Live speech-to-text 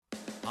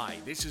Hi,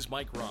 this is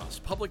Mike Ross,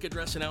 public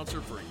address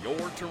announcer for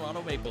your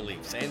Toronto Maple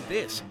Leafs, and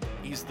this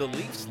is the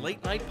Leafs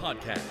Late Night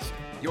Podcast,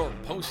 your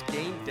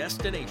post-game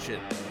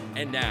destination.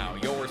 And now,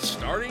 your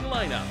starting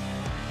lineup: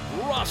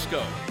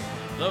 Roscoe,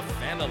 the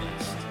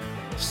Fanalist,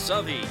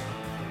 Southey,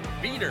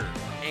 Beater,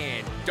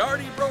 and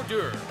Darty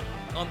Brodeur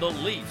on the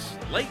Leafs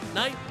Late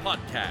Night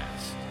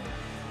Podcast.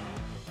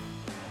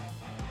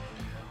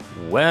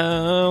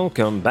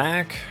 Welcome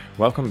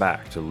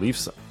back to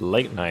Leafs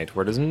Late Night,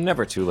 where it is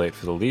never too late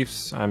for the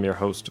Leafs. I'm your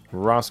host,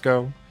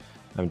 Roscoe.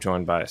 I'm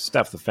joined by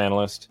Steph, the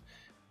Fanalist.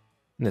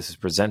 And this is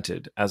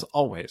presented, as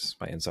always,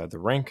 by Inside the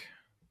Rink.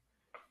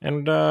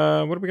 And what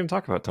are we going to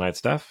talk about tonight,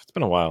 Steph? It's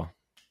been a while.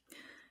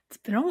 It's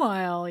been a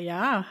while,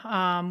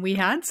 yeah. We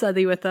had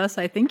Southey with us.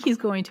 I think he's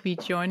going to be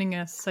joining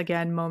us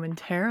again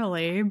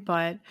momentarily.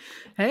 But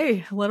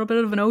hey, a little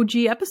bit of an OG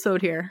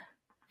episode here.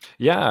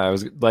 Yeah, I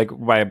was like,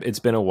 it's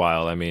been a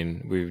while. I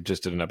mean, we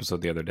just did an episode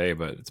the other day,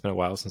 but it's been a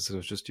while since it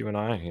was just you and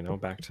I,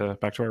 back to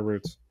our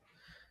roots.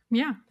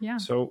 Yeah.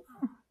 So,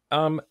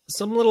 some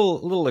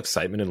little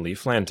excitement in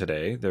Leafland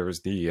today. There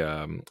was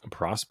the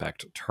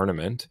prospect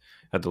tournament.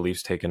 Had the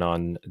Leafs taken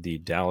on the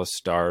Dallas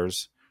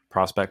Stars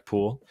prospect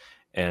pool.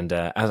 And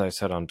as I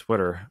said on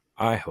Twitter,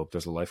 I hope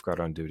there's a lifeguard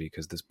on duty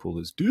because this pool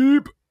is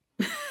deep.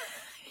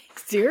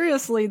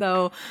 Seriously,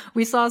 though,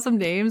 we saw some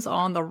names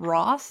on the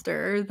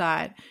roster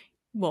that,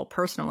 well,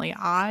 personally,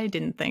 I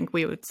didn't think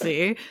we would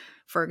see.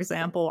 For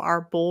example,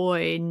 our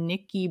boy,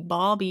 Nicky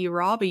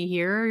Robbie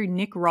here,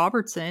 Nick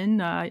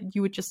Robertson.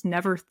 You would just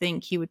never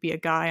think he would be a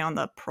guy on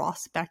the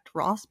prospect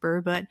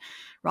roster,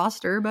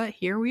 but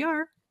here we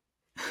are.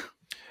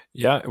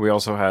 Yeah, we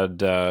also had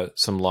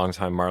some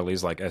longtime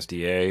Marlies like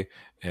SDA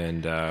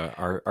and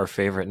our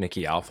favorite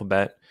Nicky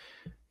Alphabet,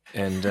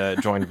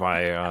 and joined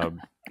by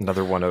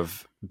another one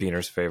of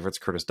Beaner's favorites,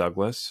 Curtis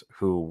Douglas,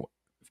 who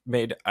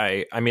made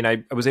I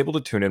was able to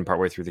tune in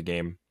partway through the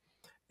game,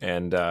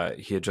 and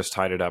he had just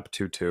tied it up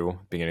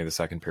 2-2 beginning of the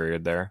second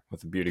period there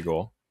with a beauty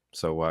goal.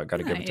 So got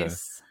to give it to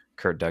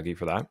Kurt Dougie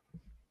for that.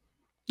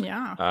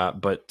 Yeah.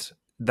 But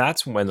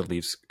that's when the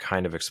Leafs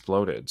kind of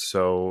exploded.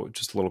 So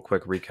just a little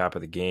quick recap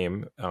of the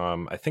game.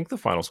 I think the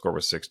final score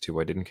was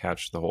 6-2. I didn't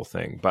catch the whole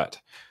thing,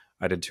 but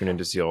I did tune in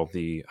to see all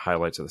the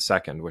highlights of the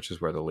second, which is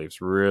where the Leafs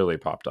really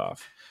popped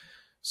off.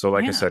 So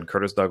like I said,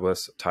 Curtis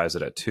Douglas ties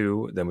it at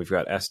 2. Then we've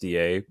got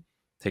SDA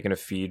taking a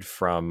feed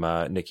from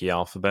Nicky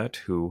Alphabet,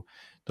 who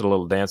did a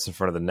little dance in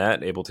front of the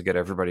net, able to get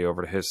everybody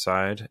over to his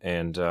side,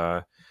 and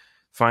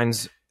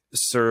finds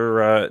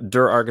Sir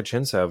Dur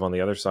Argachintsev on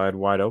the other side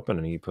wide open,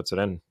 and he puts it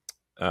in.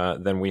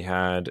 Then we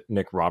had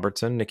Nick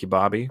Robertson, Nicky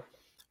Bobby,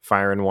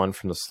 firing one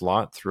from the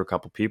slot through a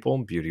couple people,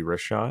 beauty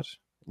wrist shot,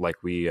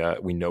 like we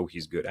know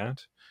he's good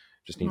at.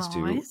 Just needs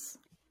to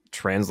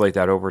translate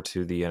that over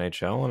to the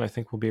NHL, and I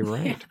think we'll be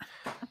right.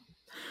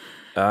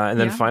 And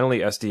then finally,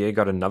 SDA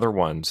got another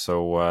one.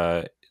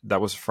 So that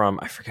was from,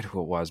 I forget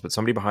who it was, but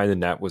somebody behind the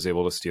net was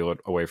able to steal it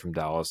away from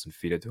Dallas and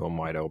feed it to him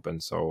wide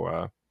open.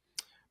 So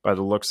by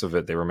the looks of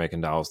it, they were making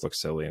Dallas look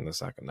silly in the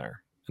second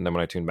there. And then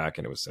when I tuned back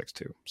in, it was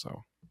 6-2.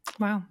 So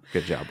wow.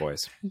 Good job,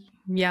 boys.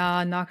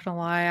 Yeah, not gonna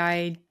lie,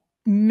 I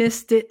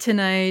missed it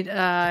tonight.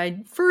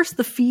 First,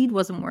 the feed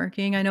wasn't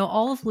working. I know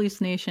all of Leafs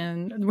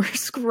Nation were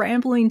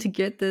scrambling to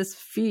get this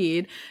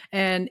feed,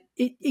 and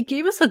it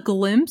gave us a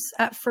glimpse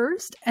at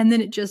first, and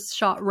then it just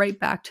shot right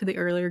back to the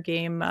earlier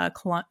game,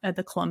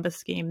 the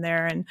Columbus game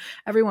there, and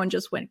everyone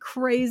just went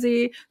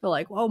crazy. They're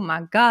like, oh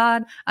my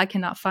God, I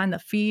cannot find the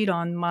feed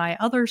on my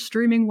other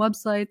streaming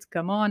websites.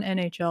 Come on,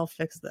 NHL,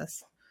 fix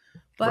this.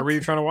 But where were you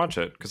trying to watch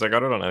it? Because I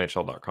got it on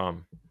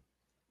NHL.com.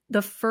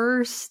 The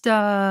first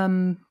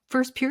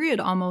period,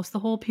 almost the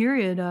whole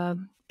period.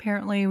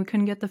 Apparently, we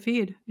couldn't get the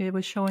feed. It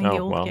was showing the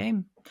old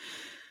game.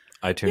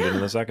 I tuned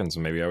in the second,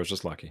 so maybe I was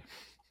just lucky.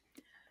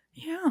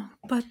 Yeah,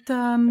 but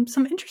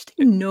some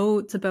interesting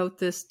notes about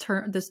this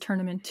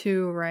tournament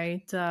too,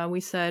 right?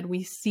 We said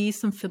we see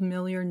some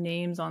familiar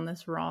names on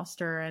this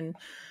roster, and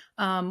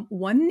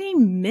one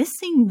name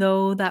missing,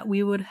 though, that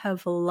we would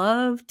have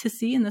loved to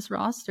see in this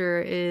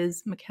roster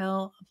is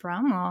Mikhail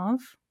Abramov.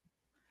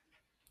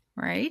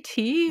 Right?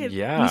 We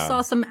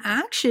saw some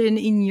action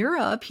in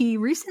Europe. He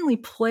recently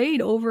played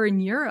over in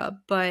Europe,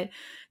 but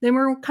then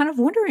we're kind of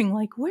wondering,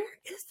 like, where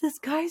is this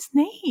guy's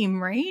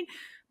name, right?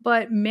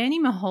 But Manny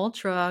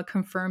Malhotra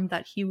confirmed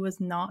that he was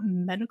not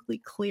medically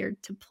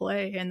cleared to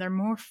play, and they're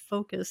more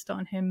focused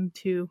on him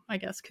to, I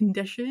guess,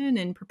 condition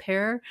and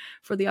prepare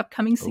for the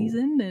upcoming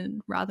season,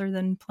 and rather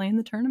than playing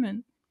the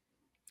tournament.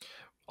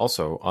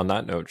 Also, on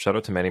that note, shout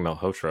out to Manny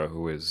Malhotra,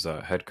 who is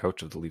head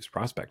coach of the Leafs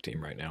prospect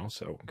team right now.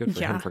 So good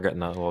for him for getting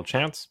that little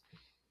chance.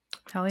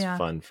 Hell yeah. It's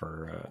fun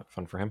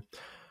for him.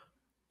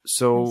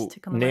 So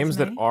names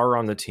that are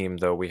on the team,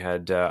 though, we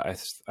had, I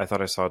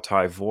thought I saw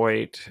Ty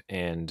Voigt,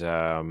 and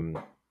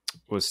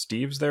was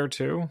Steves there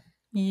too?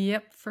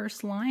 Yep,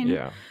 first line.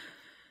 Yeah.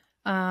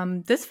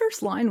 This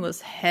first line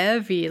was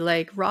heavy,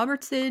 like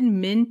Robertson,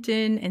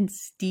 Minton, and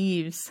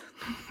Steves.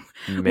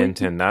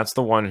 Minton, that's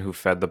the one who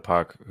fed the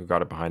puck, who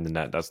got it behind the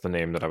net. That's the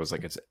name that I was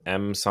like, it's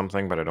M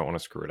something, but I don't want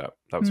to screw it up.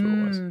 That's who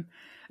it was.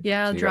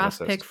 Yeah, So he got an draft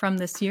assist. pick from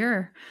this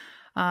year.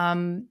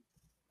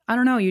 I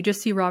don't know. You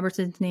just see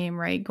Robertson's name,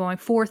 right? Going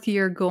fourth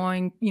year,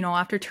 going,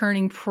 after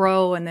turning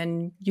pro. And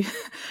then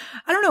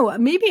I don't know.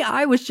 Maybe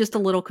I was just a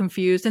little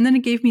confused. And then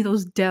it gave me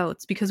those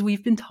doubts because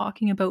we've been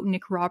talking about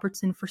Nick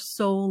Robertson for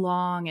so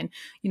long. And,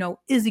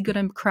 is he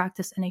going to crack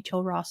this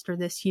NHL roster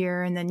this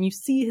year? And then you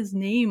see his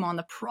name on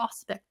the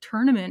prospect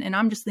tournament. And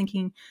I'm just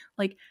thinking,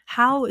 like,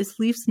 how is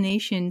Leafs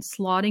Nation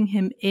slotting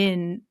him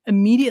in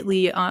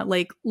immediately,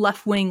 like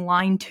left wing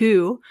line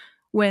 2,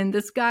 when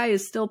this guy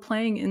is still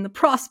playing in the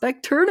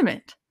prospect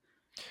tournament?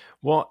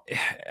 Well,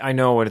 I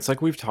know, and it's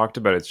like we've talked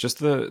about. It's just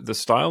the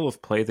style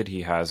of play that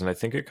he has, and I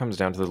think it comes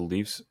down to the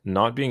Leafs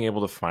not being able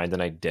to find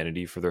an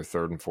identity for their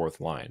third and fourth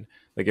line.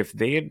 Like if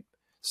they had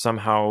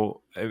somehow,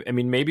 I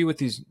mean, maybe with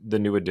the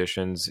new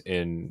additions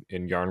in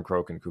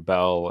Yarncroke and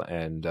Kubel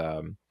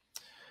and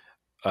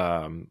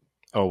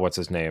what's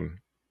his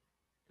name,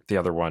 the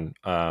other one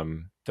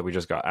that we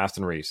just got,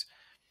 Aston Reese.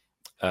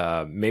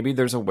 Maybe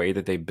there's a way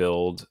that they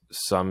build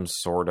some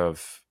sort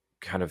of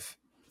kind of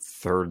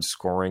third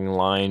scoring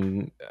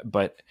line,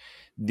 but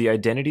the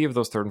identity of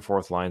those third and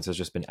fourth lines has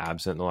just been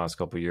absent in the last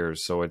couple of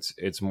years. So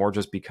it's more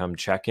just become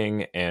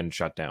checking and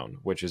shutdown,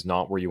 which is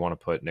not where you want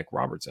to put Nick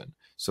Robertson.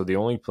 So the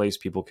only place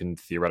people can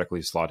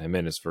theoretically slot him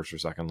in is first or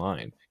second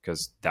line,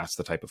 because that's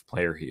the type of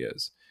player he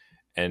is.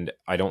 And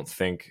I don't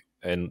think,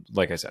 and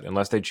like I said,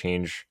 unless they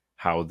change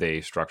how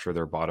they structure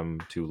their bottom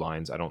 2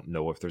 lines, I don't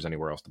know if there's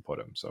anywhere else to put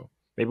him. So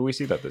maybe we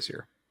see that this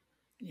year.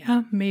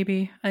 Yeah,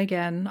 maybe.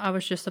 Again, I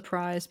was just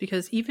surprised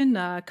because even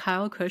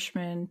Kyle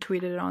Cushman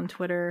tweeted on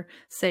Twitter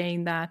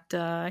saying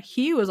that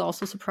he was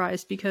also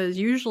surprised because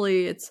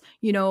usually it's,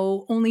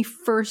 only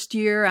first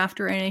year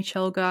after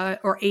NHL guy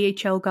or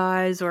AHL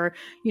guys or,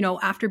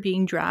 after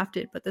being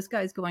drafted. But this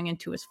guy's going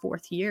into his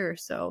 4th year.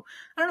 So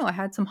I don't know. I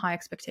had some high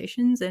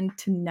expectations, and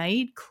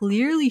tonight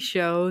clearly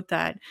showed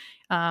that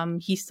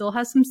he still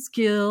has some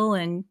skill.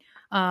 And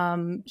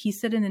he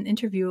said in an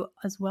interview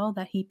as well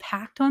that he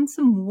packed on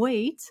some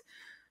weight,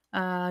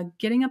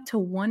 getting up to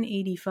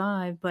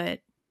 185,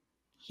 but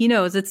he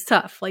knows it's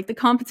tough. Like, the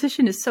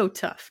competition is so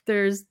tough.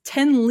 There's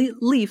 10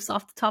 Leafs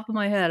off the top of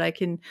my head I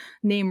can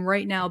name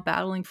right now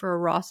battling for a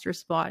roster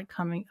spot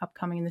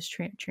upcoming in this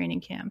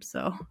training camp.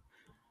 So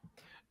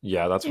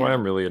yeah, that's why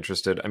I'm really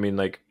interested. I mean,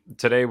 like,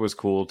 today was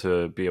cool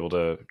to be able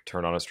to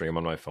turn on a stream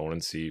on my phone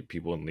and see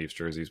people in Leafs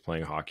jerseys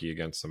playing hockey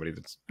against somebody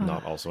that's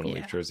not also in a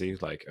Leafs jersey.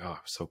 Like, oh,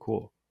 so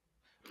cool.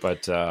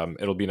 But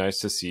it'll be nice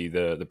to see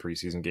the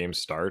preseason games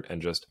start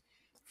and just,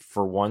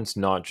 for once,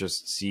 not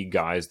just see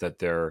guys that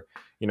they're,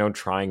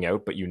 trying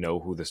out, but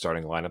who the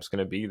starting lineup's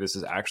going to be. This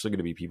is actually going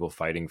to be people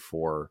fighting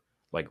for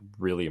like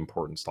really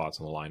important slots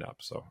in the lineup.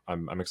 So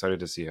I'm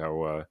excited to see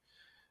how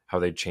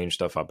they change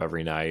stuff up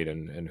every night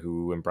and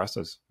who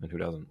impresses and who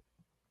doesn't.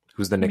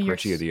 Who's the Nick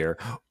Ritchie of the year?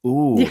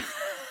 Ooh,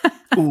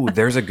 ooh,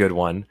 there's a good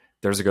one.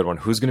 There's a good one.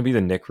 Who's going to be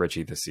the Nick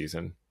Ritchie this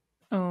season?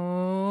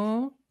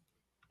 Oh,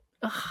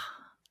 ugh.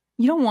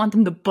 You don't want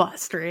them to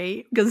bust,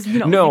 right? Because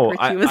no, Nick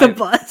Ritchie was a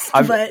bust,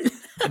 but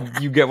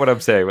you get what I'm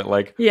saying. But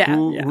like, yeah,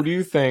 who do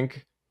you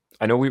think?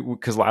 I know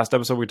because last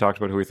episode we talked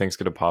about who we think is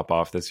going to pop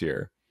off this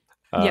year.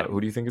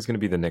 Who do you think is going to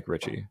be the Nick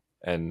Ritchie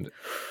and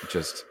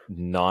just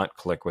not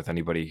click with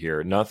anybody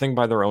here? Nothing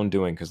by their own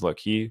doing. Because look,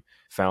 he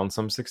found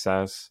some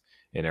success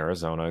in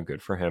Arizona.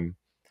 Good for him.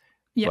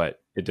 Yeah. But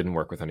it didn't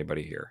work with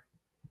anybody here.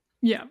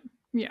 Yeah.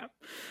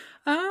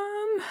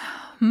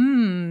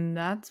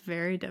 That's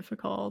very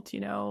difficult.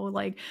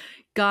 Like,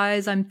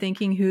 guys I'm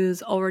thinking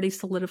who's already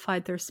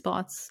solidified their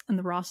spots in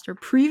the roster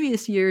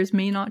previous years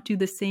may not do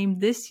the same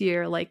this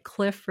year, like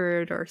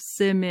Clifford or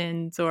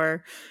Simmons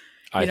or,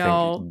 I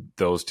think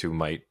those two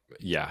might,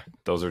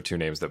 those are 2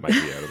 names that might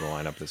be out of the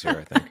lineup this year,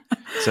 I think.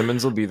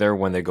 Simmons will be there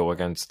when they go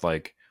against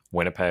like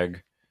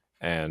Winnipeg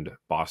and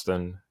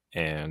Boston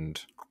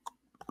and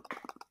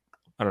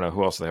I don't know,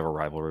 who else do they have a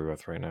rivalry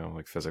with right now,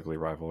 like physically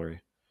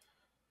rivalry?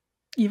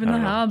 Even the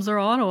Habs or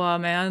Ottawa,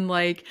 man.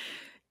 Like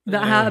the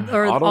Habs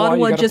or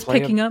Ottawa just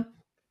picking up.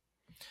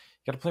 You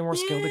got to play more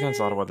skilled against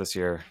Ottawa this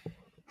year.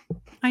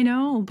 I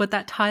know, but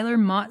that Tyler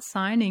Mott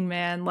signing,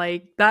 man,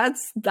 like that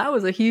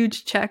was a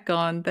huge check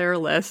on their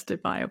list, in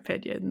my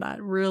opinion.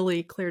 That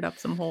really cleared up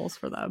some holes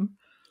for them.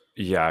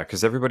 Yeah,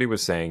 because everybody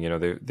was saying,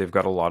 they've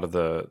got a lot of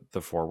the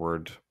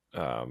forward,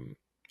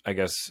 I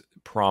guess,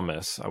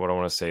 promise. I wouldn't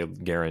want to say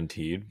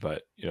guaranteed,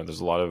 but there's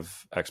a lot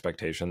of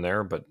expectation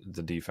there. But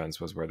the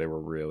defense was where they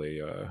were really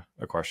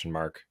a question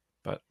mark.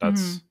 But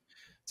it's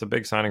a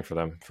big signing for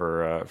them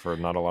for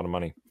not a lot of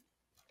money.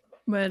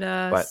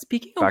 But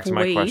speaking back of to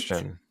my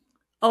question.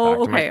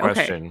 Oh,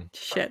 okay.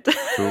 Shit.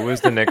 Who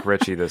is the Nick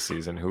Ritchie this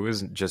season? Who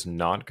is just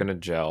not going to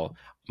gel?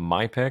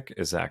 My pick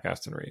is Zach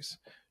Aston Reese,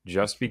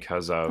 just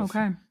because of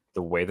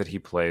the way that he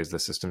plays, the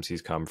systems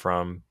he's come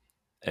from,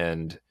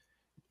 and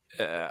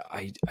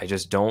I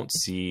just don't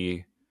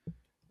see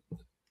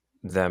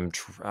them.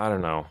 I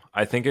don't know.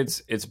 I think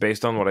it's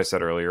based on what I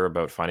said earlier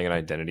about finding an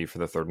identity for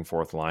the third and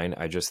fourth line.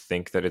 I just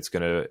think that it's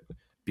going to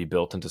be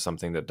built into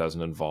something that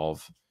doesn't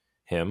involve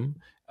him.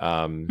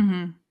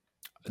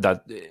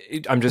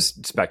 I'm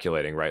just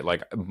speculating, right?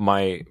 Like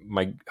my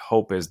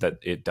hope is that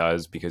it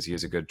does, because he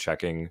is a good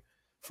checking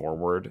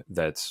forward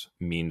that's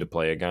mean to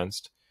play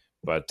against.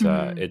 But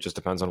it just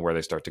depends on where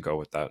they start to go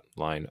with that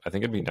line. I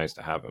think it'd be nice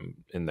to have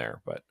him in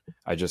there, but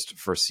I just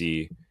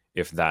foresee,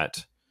 if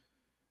that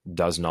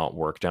does not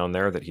work down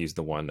there, that he's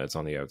the one that's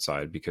on the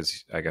outside,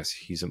 because I guess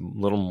he's a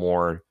little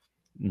more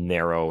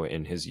narrow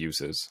in his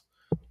uses.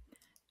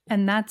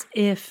 And that's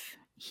if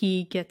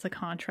he gets a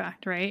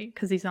contract, right?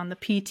 Because he's on the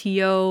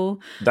PTO.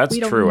 That's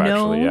true,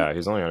 actually. Yeah,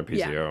 he's only on a PTO.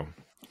 Yeah.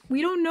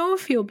 We don't know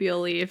if he'll be a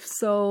Leaf.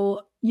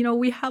 So,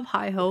 we have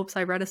high hopes.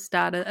 I read a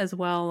stat as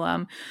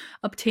well,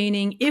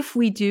 obtaining, if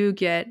we do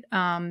get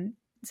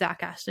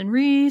Zach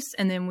Aston-Reese,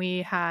 and then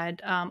we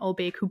had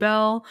Obey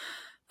Kubel,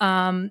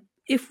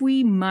 if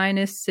we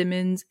minus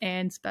Simmons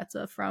and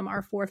Spezza from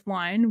our fourth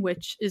line,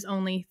 which is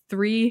only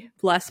 3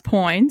 less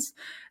points,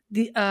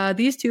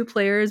 these two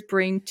players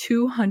bring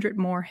 200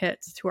 more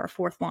hits to our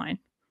fourth line.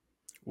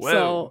 Whoa.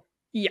 So,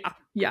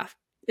 yeah.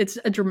 It's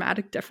a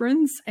dramatic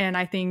difference, and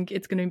I think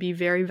it's going to be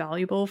very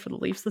valuable for the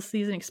Leafs this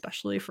season,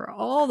 especially for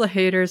all the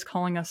haters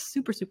calling us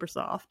super, super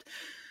soft.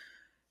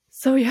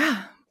 So,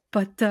 yeah.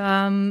 But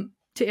to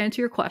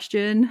answer your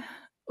question,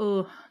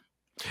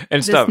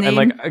 and stuff, and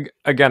like,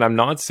 again, I'm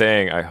not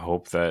saying I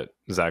hope that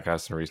Zach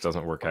Aston-Reese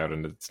doesn't work out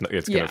and it's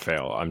going to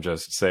fail. I'm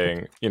just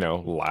saying,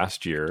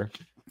 last year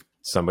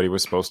somebody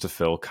was supposed to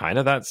fill kind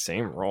of that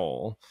same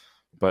role,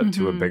 but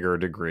to a bigger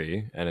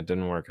degree, and it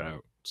didn't work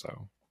out.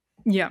 So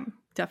yeah,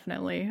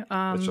 definitely.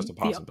 It's just a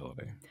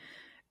possibility.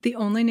 The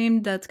only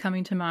name that's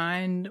coming to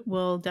mind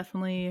will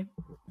definitely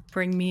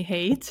bring me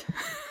hate.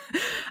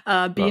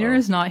 Biener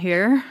is not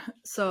here,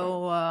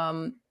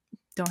 so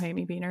don't hate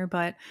me, Biener,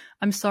 but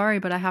I'm sorry,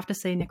 but I have to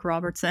say Nick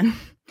Robertson.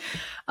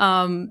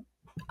 I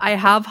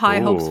have high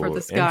hopes for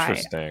this guy.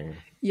 Interesting.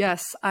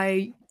 Yes,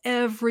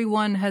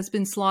 everyone has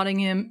been slotting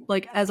him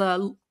like as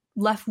a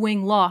left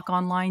wing lock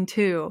on line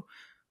 2.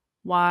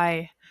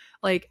 Why?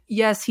 Like,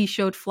 yes, he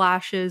showed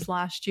flashes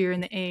last year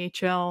in the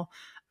AHL.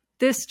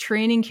 This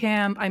training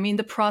camp,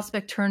 the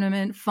prospect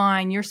tournament,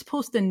 fine. You're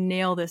supposed to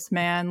nail this,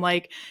 man.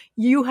 Like,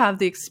 you have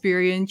the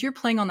experience. You're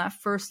playing on that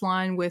first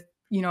line with,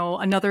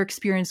 another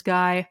experienced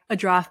guy, a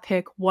draft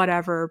pick,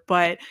 whatever.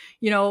 But,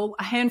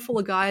 a handful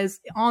of guys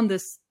on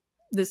this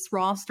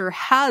roster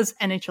has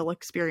NHL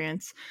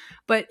experience.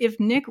 But if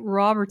Nick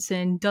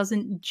Robertson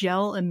doesn't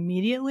gel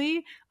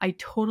immediately, I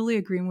totally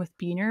agree with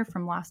Biener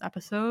from last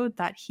episode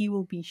that he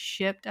will be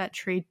shipped at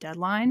trade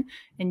deadline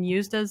and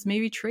used as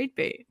maybe trade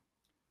bait.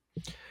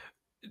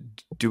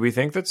 Do we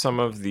think that some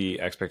of the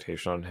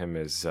expectation on him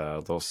is a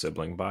little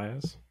sibling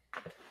bias?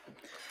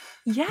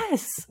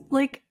 Yes.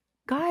 Like,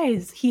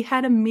 guys, he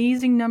had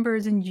amazing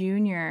numbers in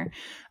junior.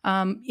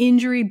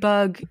 Injury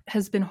bug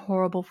has been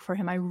horrible for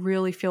him. I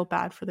really feel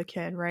bad for the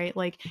kid, right?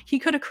 Like, he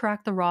could have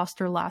cracked the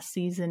roster last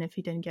season if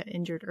he didn't get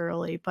injured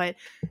early, but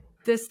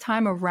this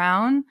time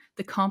around,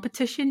 the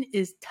competition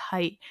is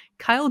tight.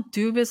 Kyle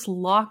Dubas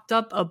locked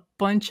up a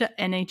bunch of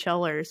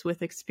NHLers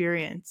with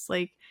experience.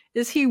 Like,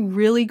 is he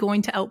really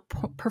going to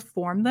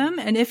outperform them?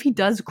 And if he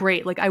does,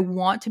 great. Like, I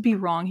want to be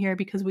wrong here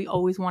because we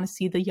always want to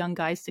see the young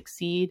guys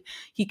succeed.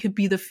 He could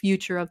be the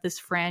future of this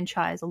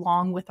franchise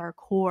along with our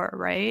core,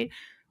 right?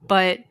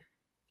 But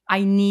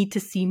I need to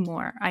see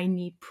more. I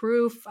need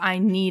proof. I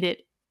need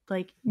it,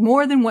 like,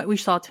 more than what we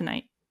saw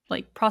tonight.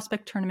 Like,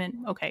 prospect tournament,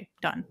 okay,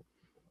 done.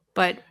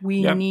 But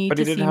we need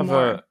to see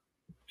more.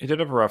 He did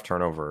have a rough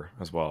turnover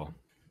as well.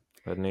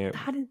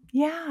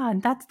 Yeah,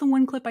 that's the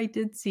one clip I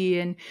did see.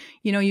 And,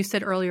 you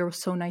said earlier it was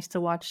so nice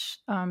to watch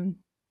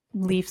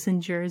Leafs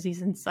and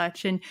jerseys and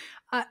such. And,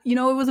 it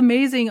was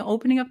amazing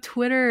opening up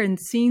Twitter and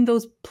seeing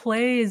those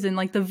plays and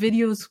like the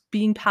videos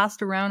being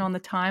passed around on the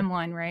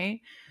timeline, right?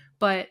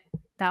 But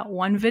that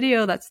one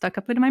video that stuck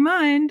up in my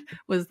mind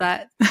was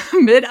that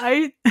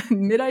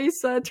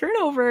mid-ice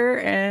turnover,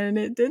 and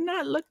it did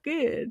not look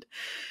good.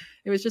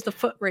 It was just a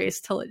foot race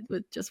till it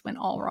just went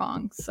all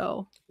wrong.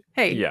 So,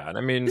 hey. Yeah,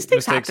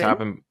 mistakes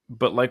happen.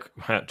 But like,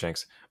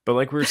 Jinx. But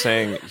like we were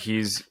saying,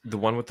 he's the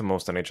one with the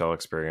most NHL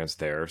experience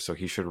there. So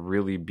he should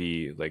really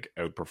be like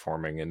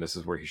outperforming. And this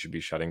is where he should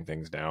be shutting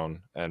things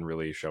down and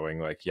really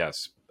showing like,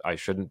 yes, I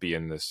shouldn't be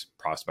in this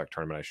prospect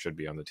tournament. I should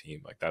be on the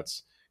team. Like,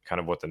 that's kind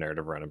of what the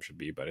narrative around him should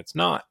be. But it's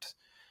not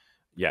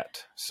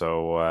yet.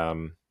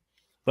 So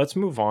let's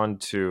move on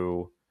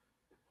to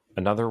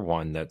another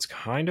one that's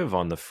kind of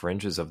on the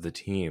fringes of the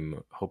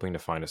team, hoping to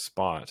find a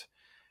spot.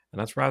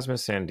 And that's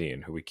Rasmus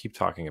Sandin, who we keep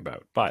talking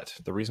about. But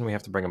the reason we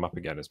have to bring him up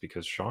again is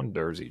because Sean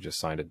Durzi just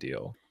signed a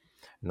deal.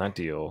 And that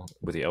deal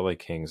with the LA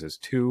Kings is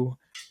 2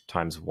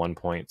 times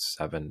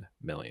 $1.7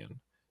 million.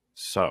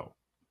 So,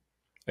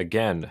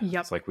 again,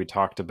 It's like we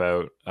talked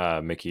about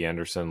Mickey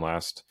Anderson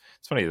last.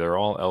 It's funny, they're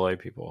all LA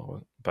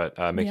people. But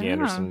Mickey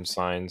Anderson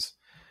signs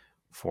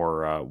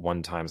for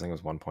 1 time, I think it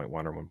was 1.1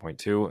 or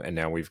 1.2. And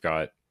now we've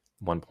got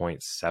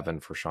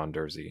 1.7 for Sean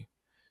Durzi.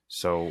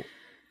 So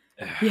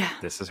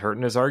this is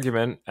hurting his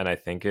argument, and I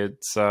think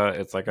it's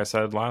like I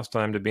said last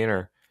time to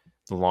Biener,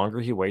 the longer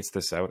he waits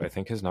this out, I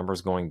think his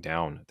number's going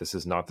down. This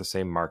is not the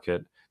same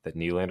market. that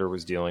Nylander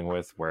was dealing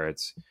with, where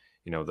it's,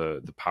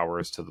 the power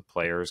is to the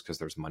players because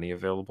there's money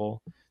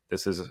available.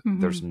 This is,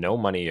 there's no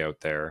money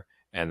out there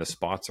and the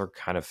spots are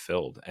kind of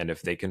filled. And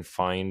if they can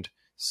find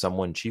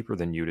someone cheaper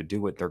than you to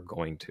do it, they're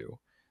going to.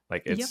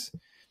 Like, it's,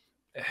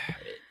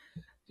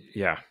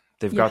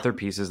 they've got their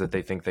pieces that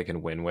they think they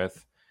can win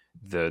with.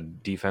 The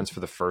defense for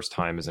the first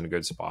time is in a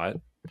good spot.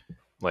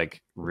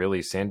 Like, really,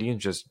 Sandin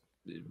just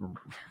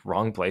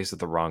wrong place at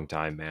the wrong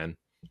time, man.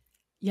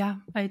 Yeah,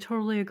 I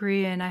totally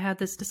agree. And I had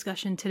this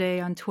discussion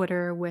today on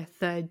Twitter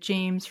with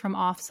James from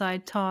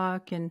Offside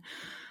Talk and,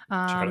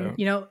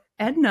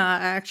 Edna,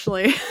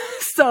 actually.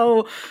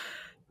 So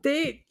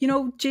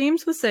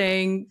James was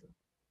saying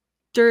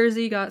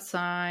Jersey got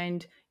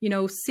signed.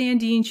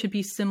 Sandin should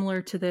be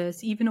similar to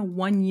this, even a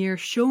 1-year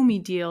show me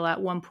deal at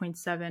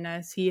 1.7,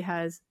 as he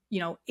has,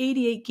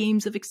 88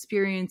 games of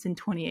experience and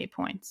 28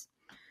 points.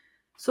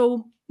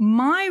 So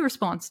my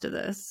response to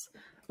this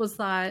was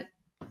that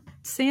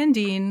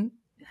Sandin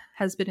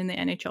has been in the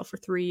NHL for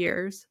 3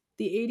 years.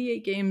 The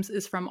 88 games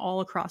is from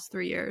all across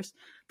 3 years.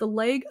 The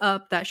leg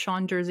up that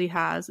Sean Jersey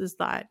has is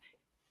that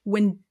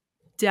when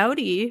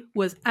Doughty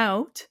was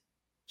out,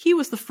 he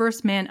was the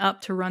first man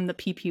up to run the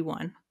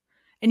PP1.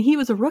 And he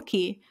was a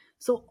rookie.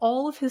 So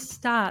all of his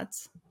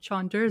stats,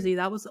 Sean Jersey,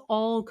 that was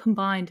all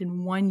combined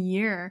in 1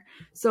 year.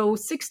 So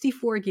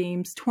 64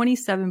 games,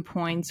 27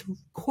 points,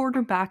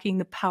 quarterbacking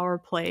the power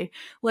play.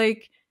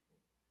 Like,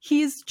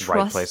 he's trusted.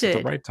 Right place at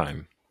the right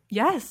time.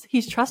 Yes,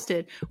 he's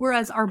trusted.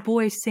 Whereas our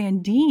boy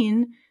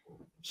Sandin,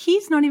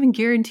 he's not even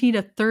guaranteed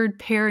a third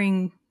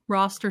pairing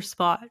roster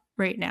spot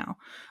right now.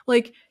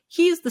 Like,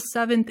 he's the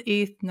 7th,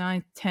 8th,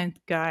 9th, 10th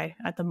guy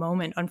at the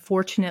moment,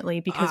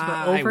 unfortunately, because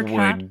we're over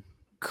cap. I would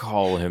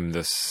call him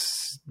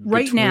this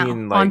right now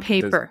on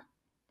paper,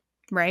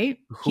 right?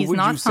 Who would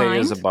you say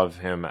is above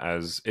him?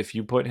 As if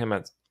you're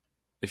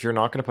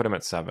not going to put him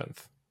at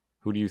 7th,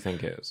 who do you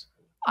think is?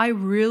 I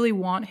really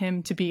want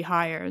him to be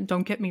higher.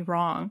 Don't get me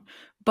wrong,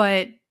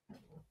 but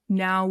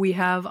now we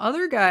have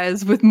other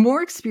guys with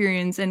more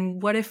experience.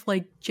 And what if,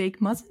 like, Jake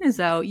Muzzin is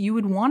out? You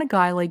would want a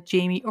guy like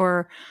Jamie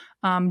or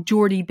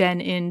Jordy Ben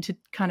in to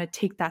kind of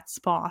take that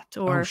spot.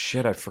 Or, oh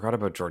shit, I forgot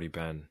about Jordy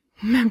Ben.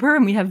 Remember,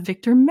 and we have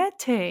Victor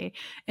Mete,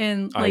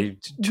 and like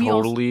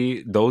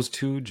those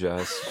two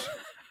just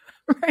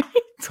right?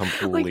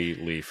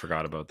 completely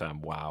forgot about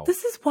them. Wow.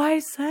 This is why I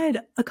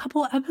said a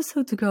couple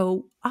episodes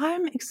ago,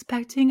 I'm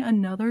expecting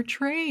another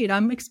trade.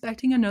 I'm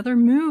expecting another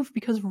move,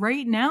 because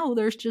right now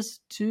there's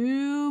just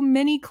too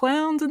many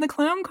clowns in the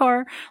clown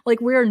car.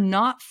 Like, we're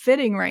not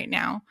fitting right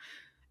now.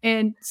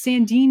 And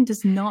Sandin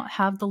does not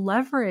have the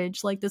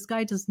leverage. Like, this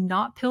guy does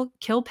not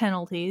kill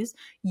penalties.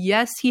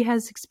 Yes, he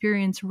has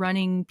experience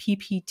running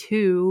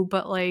PP2,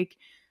 but, like,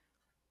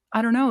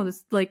 I don't know.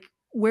 This, like,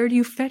 where do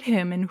you fit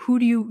him and who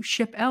do you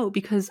ship out?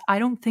 Because I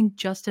don't think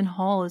Justin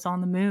Hall is on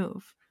the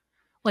move.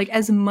 Like,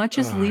 as much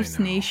as Leafs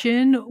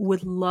Nation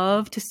would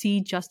love to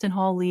see Justin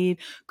Hall leave,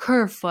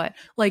 Kerfoot,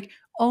 like,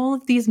 all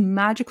of these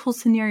magical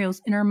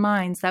scenarios in our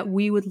minds that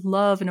we would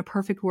love in a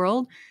perfect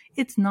world,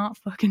 it's not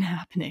fucking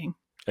happening.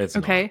 It's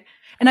okay. not.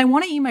 And I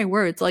want to eat my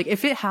words. Like,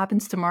 if it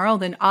happens tomorrow,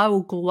 then I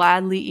will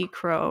gladly eat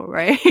crow,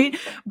 right?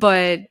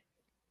 but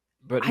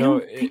I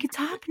don't think it's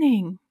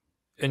happening.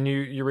 And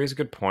you raise a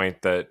good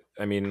point that,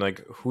 I mean,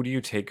 like, who do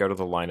you take out of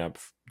the lineup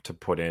to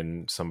put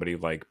in somebody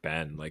like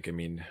Ben? Like, I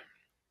mean,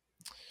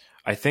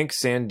 I think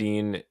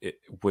Sandin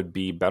would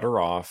be better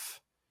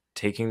off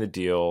taking the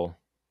deal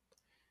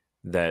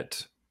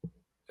that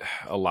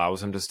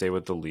allows him to stay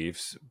with the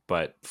Leafs,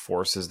 but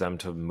forces them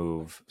to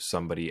move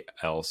somebody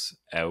else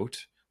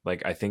out.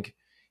 Like, I think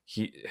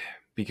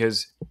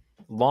because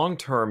long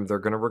term, they're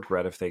going to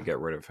regret if they get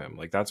rid of him.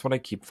 Like, that's what I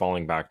keep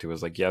falling back to,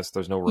 is like, yes,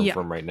 there's no room for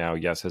him right now.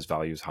 Yes, his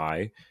value's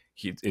high.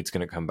 It's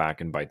going to come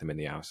back and bite them in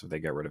the ass if they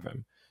get rid of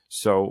him.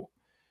 So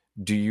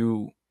do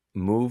you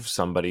move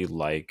somebody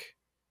like,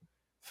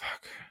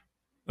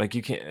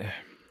 you can't,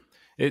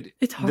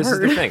 it's hard. This is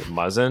the thing.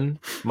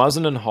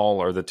 Muzzin and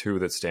Hall are the two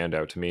that stand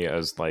out to me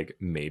as, like,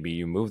 maybe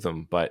you move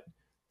them, but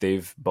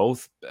they've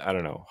both, I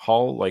don't know.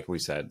 Hall, like we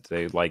said,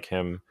 they like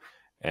him,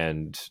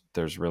 and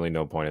there's really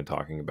no point in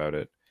talking about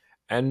it.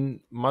 And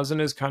Muzzin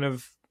is kind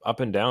of up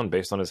and down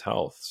based on his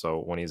health. So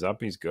when he's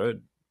up, he's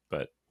good,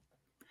 but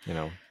we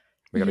got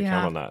to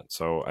count on that.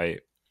 So I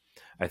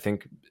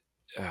think,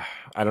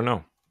 I don't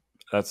know.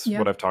 That's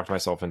what I've talked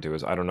myself into,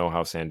 is I don't know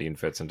how Sandin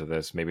fits into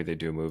this. Maybe they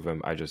do move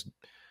him. I just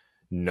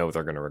know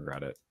they're going to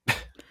regret it.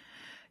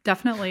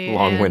 Definitely.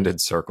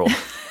 Long-winded circle.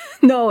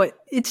 No,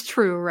 it's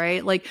true,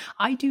 right? Like,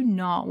 I do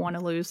not want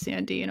to lose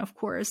Sandin, of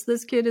course.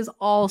 This kid is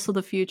also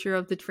the future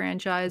of the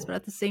franchise, but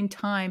at the same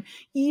time,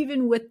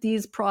 even with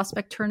these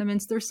prospect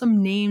tournaments, there's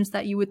some names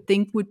that you would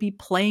think would be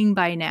playing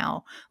by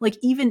now. Like,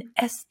 even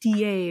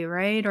SDA,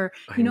 right? Or,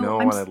 I know,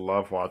 and I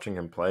love watching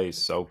him play. He's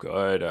so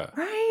good.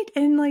 Right?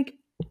 And, like,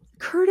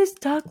 Curtis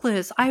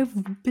Douglas,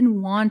 I've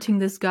been wanting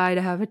this guy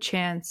to have a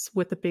chance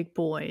with the big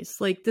boys.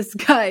 Like, this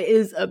guy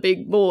is a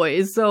big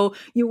boy. So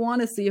you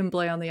want to see him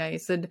play on the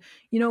ice. And,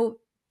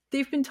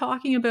 they've been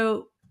talking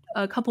about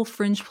a couple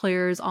fringe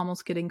players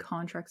almost getting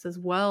contracts as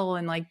well,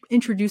 and like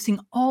introducing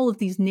all of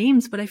these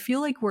names. But I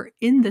feel like we're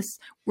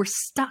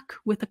stuck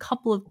with a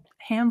couple of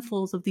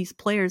handfuls of these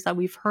players that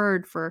we've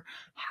heard for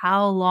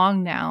how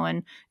long now.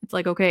 And it's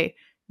like, okay,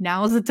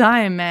 now's the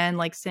time, man.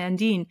 Like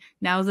Sandin,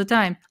 now's the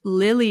time.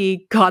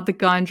 Lily got the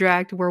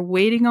contract. We're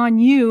waiting on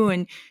you,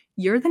 and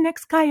you're the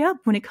next guy up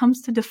when it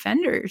comes to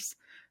defenders.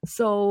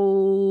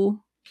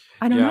 So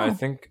I don't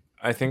know.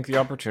 I think the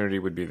opportunity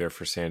would be there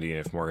for Sandin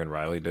if Morgan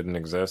Riley didn't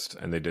exist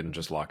and they didn't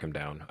just lock him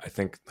down. I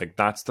think like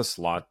that's the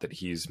slot that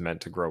he's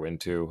meant to grow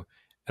into,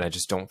 and I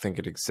just don't think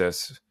it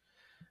exists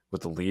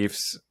with the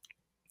Leafs.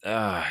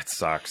 It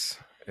sucks.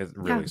 It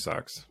really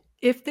sucks.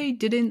 If they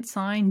didn't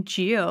sign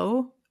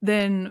Gio,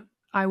 then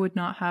I would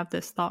not have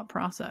this thought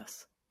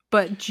process.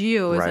 But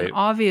Gio is an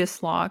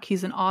obvious lock.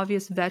 He's an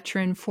obvious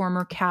veteran,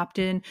 former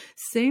captain.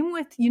 Same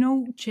with,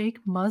 Jake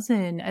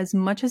Muzzin. As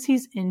much as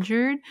he's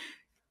injured,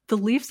 the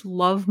Leafs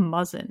love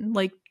Muzzin.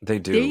 Like they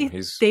do.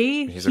 He's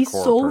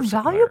so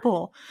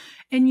valuable.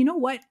 There. And you know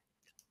what?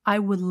 I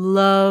would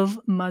love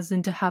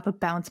Muzzin to have a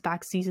bounce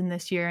back season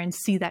this year and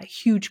see that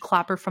huge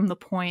clapper from the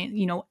point,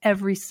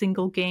 every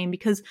single game,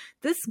 because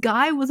this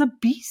guy was a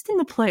beast in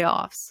the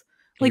playoffs.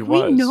 Like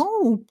we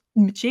know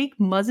Jake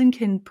Muzzin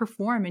can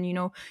perform, and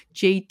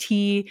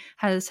JT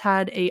has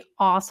had a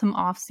awesome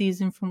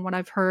offseason from what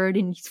I've heard,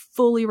 and he's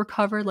fully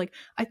recovered. Like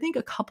I think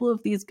a couple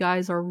of these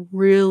guys are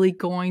really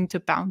going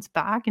to bounce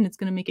back, and it's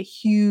going to make a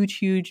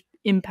huge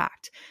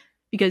impact.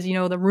 Because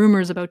the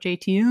rumors about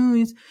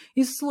JT,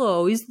 he's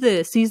slow, he's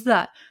this, he's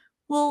that.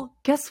 Well,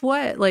 guess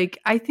what? Like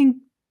I think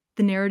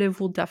the narrative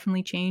will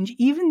definitely change,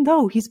 even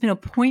though he's been a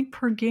point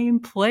per game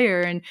player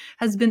and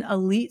has been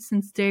elite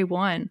since day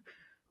one.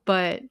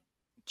 But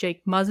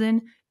Jake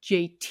Muzzin,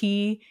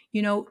 JT,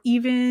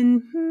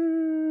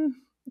 even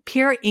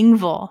Pierre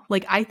Engvall,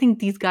 like I think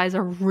these guys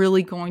are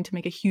really going to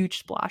make a huge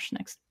splash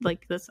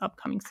this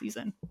upcoming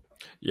season.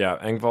 Yeah,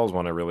 Engvall's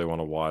one I really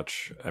want to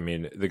watch. I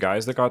mean, the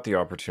guys that got the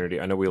opportunity,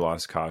 I know we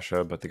lost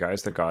Kasha, but the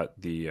guys that got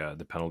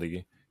the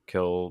penalty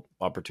kill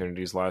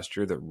opportunities last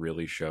year that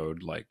really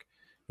showed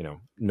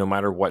no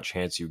matter what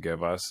chance you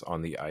give us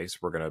on the ice,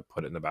 we're going to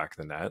put it in the back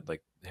of the net.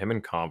 Like him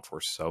and Kampf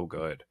were so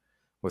good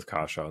with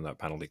Kasha on that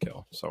penalty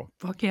kill. So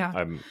fuck yeah.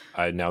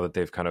 I now that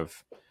they've kind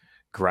of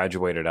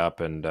graduated up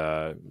and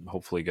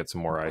hopefully get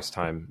some more ice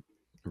time,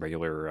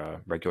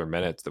 regular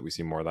minutes, that we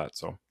see more of that.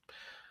 So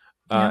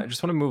I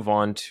just want to move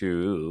on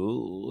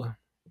to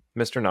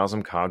Mr.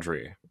 Nazem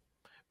Kadri,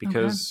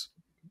 because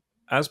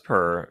as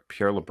per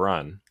Pierre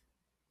LeBrun,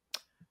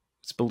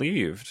 it's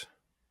believed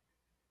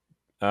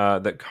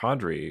that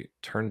Kadri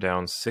turned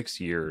down 6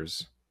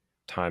 years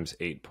times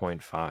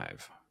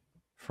 8.5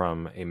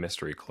 from a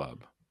mystery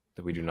club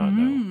that we do not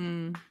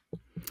know.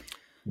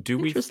 Do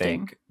we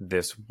think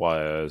this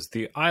was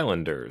the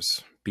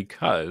Islanders?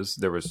 Because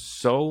there was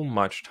so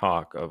much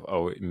talk of,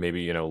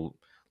 maybe,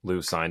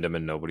 Lou signed him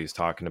and nobody's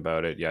talking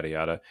about it, yada,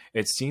 yada.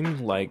 It seemed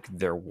like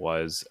there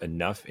was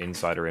enough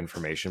insider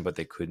information, but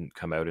they couldn't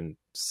come out and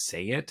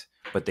say it,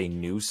 but they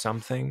knew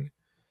something.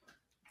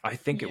 I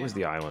think it was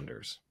the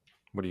Islanders.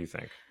 What do you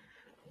think?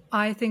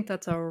 I think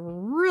that's a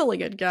really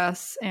good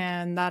guess,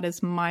 and that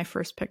is my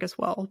first pick as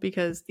well,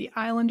 because the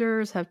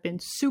Islanders have been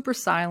super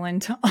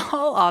silent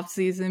all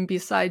offseason,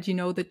 besides,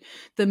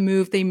 the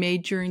move they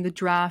made during the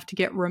draft to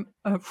get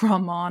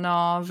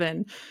Romanov,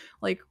 and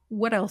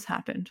what else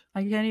happened?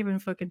 I can't even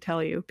fucking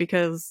tell you,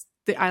 because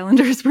the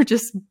Islanders were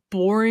just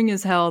boring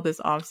as hell this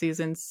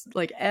offseason.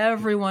 Like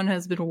everyone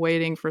has been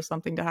waiting for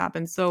something to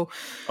happen. So,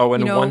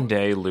 one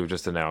day Lou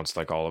just announced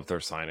all of their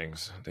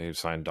signings. They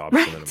signed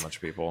Dobson and a bunch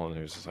of people, and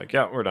he was just like,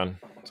 "Yeah, we're done."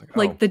 It's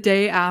the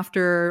day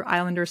after,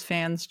 Islanders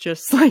fans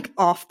just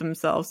off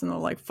themselves, and they're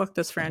like, "Fuck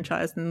this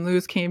franchise." And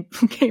Lou's came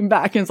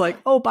back and was like,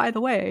 "Oh, by the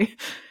way,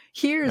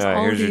 here's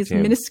these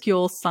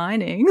minuscule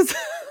signings."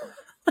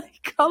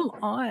 Come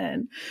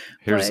on.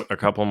 Here's a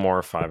couple more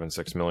 $5 and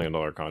 $6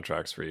 million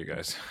contracts for you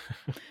guys.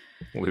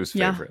 Lou's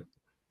favorite.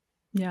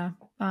 Yeah.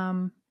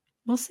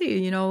 We'll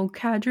see.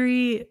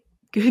 Kadri,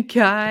 good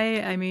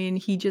guy. I mean,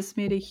 he just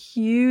made a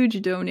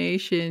huge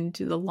donation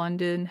to the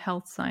London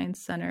Health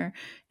Science Center,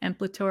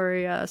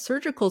 Ambulatory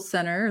Surgical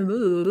Center. Blah,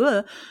 blah,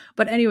 blah.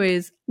 But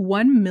anyways,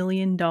 $1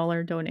 million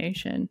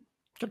donation.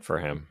 Good for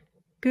him.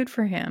 Good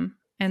for him.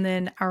 And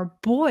then our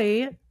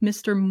boy,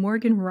 Mr.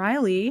 Morgan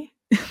Riley.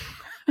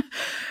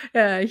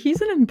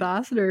 He's an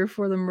ambassador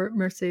for the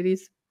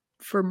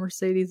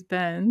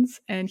Mercedes-Benz,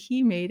 and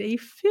he made a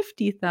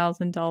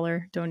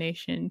 $50,000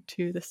 donation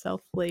to the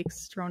South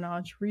Lakes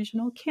Stronach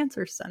Regional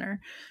Cancer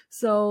Center.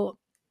 So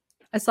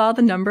I saw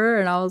the number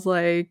and I was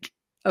like,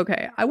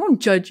 okay, I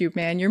won't judge you,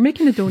 man. You're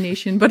making a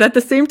donation, but at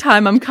the same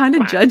time, I'm kind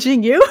of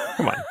judging you.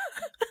 Come on.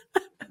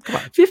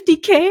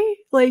 50K?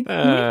 Like, you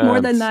make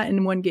more than that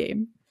in one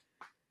game.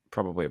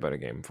 Probably about a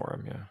game for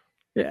him, yeah.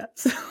 Yeah.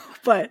 So,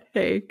 but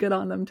hey, good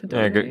on them to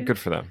donate. Yeah, good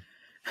for them.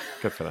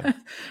 Good for them.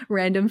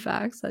 Random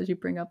facts as you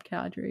bring up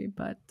Kadri.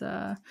 But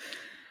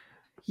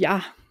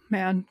yeah,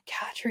 man,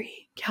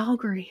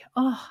 Calgary.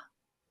 Oh,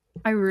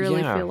 I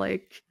really feel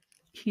like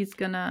he's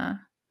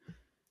gonna,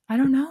 I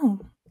don't know.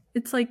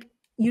 it's like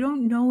you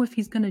don't know if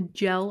he's going to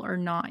gel or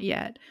not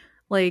yet.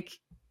 Like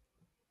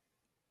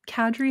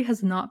Kadri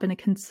has not been a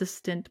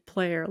consistent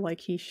player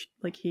like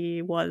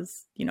he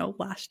was,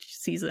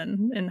 last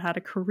season and had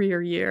a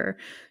career year.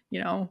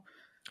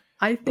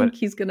 I think But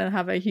he's going to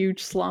have a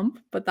huge slump,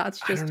 but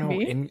that's I just don't know.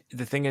 me.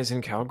 The thing is,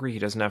 in Calgary, he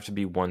doesn't have to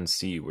be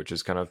 1C, which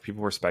is kind of,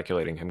 people were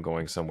speculating him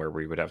going somewhere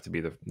where he would have to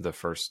be the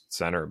first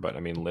center. But I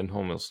mean,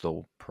 Lindholm will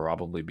still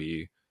probably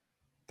be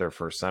their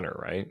first center,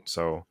 right?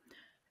 So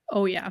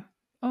Oh yeah.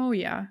 Oh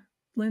yeah.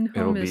 it'll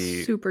Lindholm is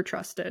be super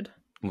trusted.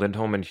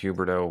 Lindholm and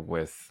Huberdeau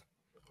with,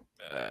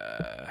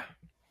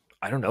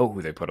 I don't know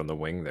who they put on the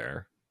wing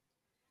there.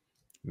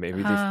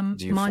 Maybe do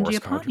you force Kadri?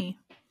 Mangiapane.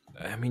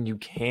 I mean, you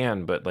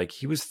can, but like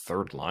he was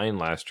third line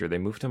last year. They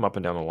moved him up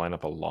and down the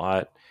lineup a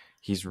lot.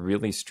 He's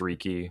really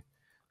streaky.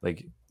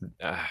 Like,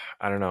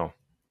 I don't know.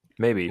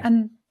 Maybe.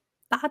 And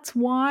that's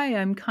why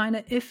I'm kind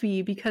of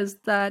iffy, because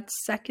that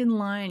second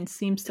line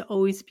seems to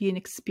always be an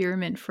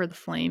experiment for the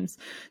Flames.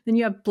 Then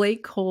you have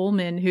Blake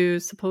Coleman,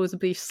 who's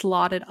supposedly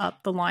slotted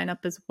up the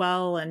lineup as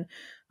well. And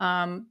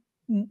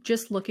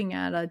just looking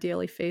at a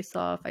daily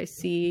face-off, I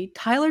see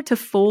Tyler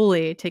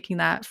Toffoli taking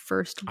that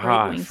first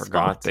right wing I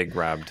forgot spot. they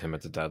grabbed him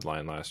at the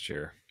deadline last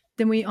year.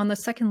 Then on the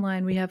second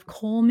line, we have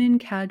Coleman,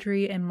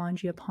 Kadri, and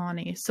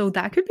Mangiapane. So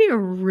that could be a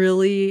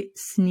really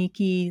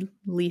sneaky,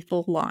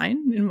 lethal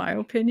line, in my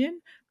opinion.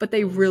 But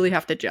they really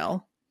have to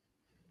gel.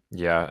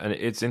 Yeah, and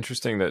it's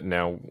interesting that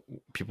now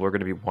people are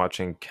going to be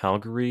watching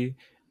Calgary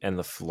and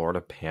the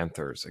Florida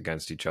Panthers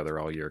against each other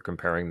all year,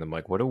 comparing them.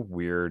 Like, what a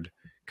weird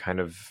kind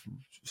of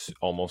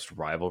almost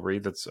rivalry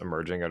that's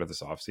emerging out of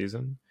this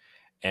offseason.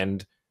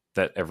 And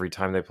that every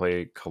time they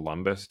play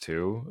Columbus,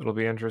 too, it'll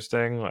be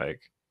interesting.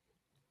 Like,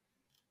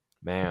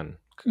 man,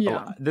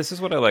 Yeah. this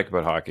is what I like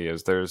about hockey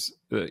is there's,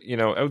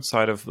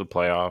 outside of the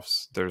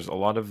playoffs, there's a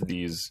lot of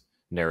these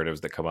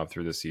narratives that come up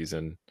through the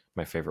season.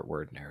 My favorite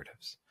word,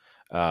 narratives.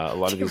 A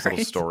lot of these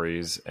little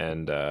stories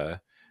and I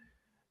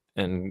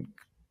don't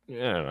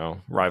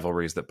know,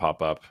 rivalries that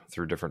pop up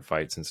through different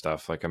fights and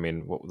stuff. Like, I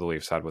mean, what the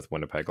Leafs had with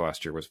Winnipeg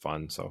last year was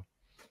fun. So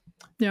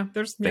Yeah.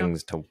 there's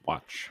things to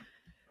watch.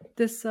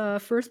 This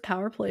first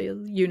power play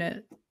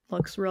unit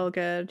looks real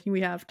good.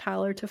 We have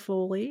Tyler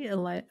Toffoli,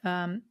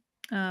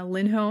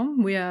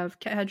 Lindholm. We have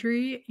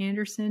Kadri,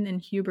 Anderson,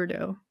 and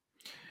Huberdeau.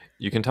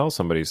 You can tell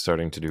somebody's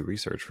starting to do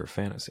research for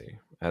fantasy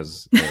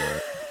as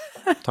they're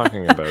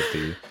talking about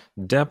the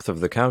depth of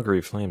the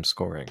Calgary Flames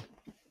scoring.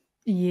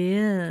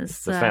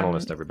 Yes. The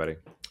Fanalist, everybody.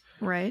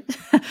 Right.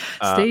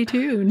 Stay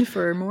tuned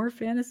for more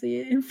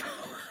fantasy info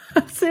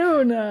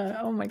soon.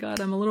 Oh my God,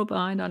 I'm a little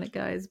behind on it,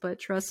 guys, but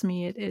trust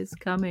me, it is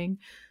coming.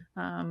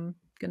 Going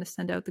to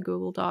send out the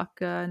Google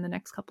Doc in the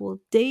next couple of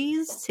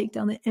days, take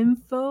down the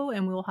info,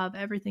 and we'll have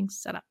everything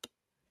set up.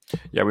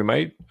 Yeah, we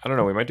might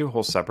do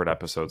whole separate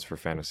episodes for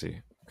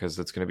fantasy, because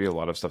it's going to be a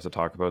lot of stuff to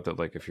talk about that,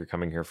 like, if you're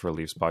coming here for a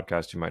Leafs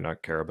podcast, you might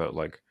not care about,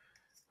 like,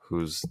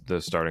 who's the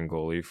starting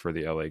goalie for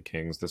the LA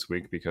Kings this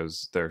week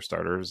because their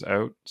starter's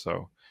out.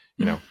 So,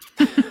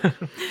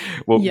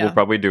 we'll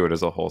probably do it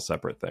as a whole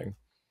separate thing.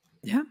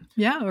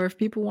 Yeah. Or if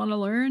people want to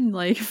learn,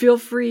 like, feel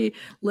free,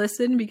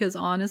 listen, because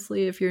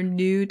honestly, if you're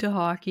new to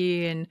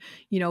hockey and,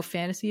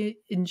 fantasy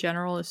in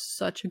general is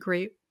such a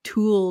great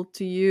tool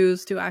to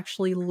use to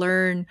actually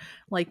learn,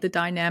 like, the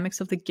dynamics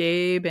of the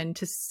game and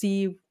to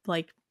see,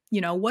 like,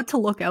 what to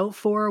look out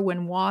for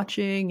when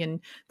watching and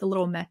the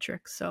little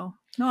metrics. So,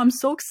 no, I'm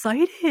so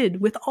excited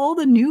with all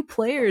the new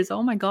players.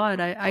 Oh my God.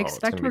 I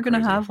expect we're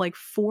going to have like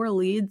 4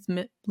 leagues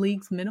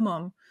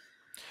minimum.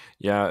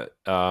 Yeah.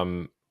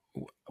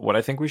 What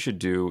I think we should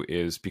do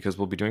is, because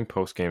we'll be doing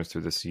post games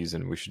through the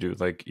season, we should do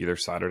like either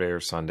Saturday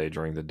or Sunday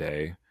during the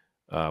day.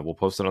 We'll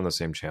post it on the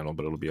same channel,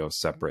 but it'll be a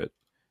separate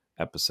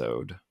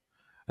episode.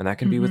 And that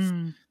can be with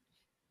a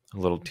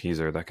little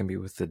teaser. That can be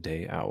with the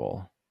Day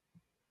Owl.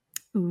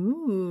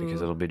 Ooh.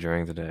 Because it'll be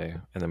during the day.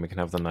 And then we can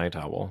have the Night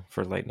Owl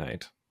for late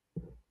night.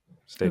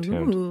 Stay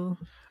tuned.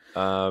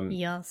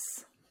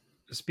 Yes.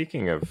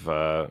 Speaking of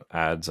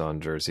ads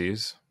on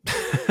jerseys,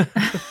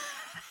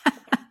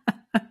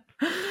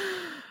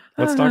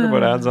 let's talk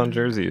about ads on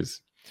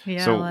jerseys.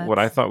 Yeah, so what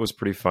I thought was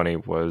pretty funny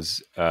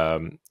was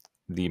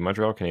the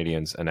Montreal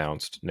Canadiens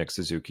announced Nick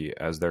Suzuki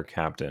as their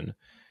captain.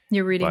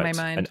 You're reading my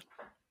mind.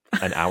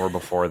 An hour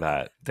before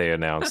that, they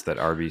announced that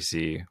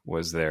RBC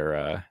was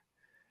their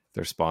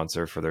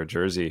sponsor for their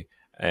jersey.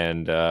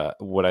 And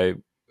what I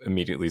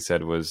immediately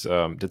said was,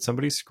 did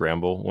somebody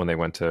scramble when they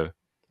went to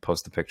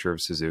post the picture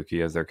of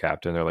Suzuki as their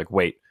captain? They're like,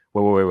 wait,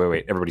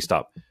 everybody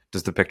stop.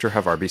 Does the picture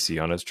have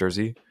RBC on its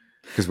jersey?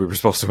 Because we were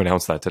supposed to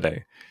announce that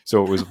today.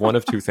 So it was one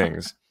of two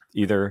things.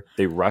 Either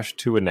they rushed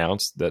to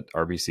announce that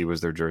RBC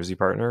was their jersey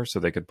partner so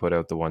they could put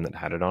out the one that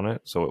had it on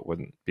it, so it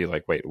wouldn't be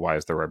like, wait, why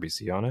is there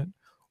RBC on it?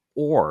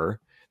 Or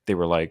they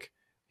were like,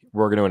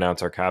 we're going to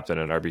announce our captain,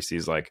 and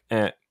RBC's like,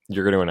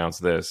 you're going to announce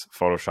this,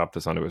 Photoshop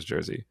this onto his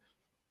jersey.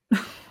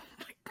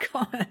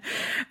 God,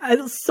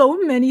 so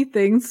many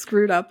things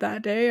screwed up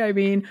that day. I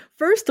mean,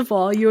 first of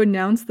all, you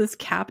announced this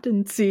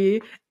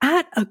captaincy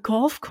at a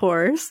golf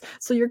course,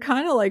 so you're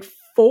kind of like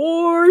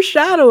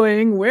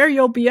foreshadowing where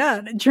you'll be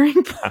at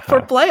during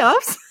for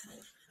playoffs.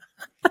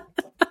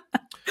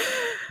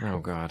 Oh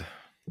God.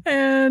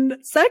 And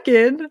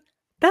second,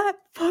 that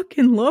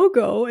fucking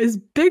logo is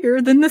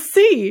bigger than the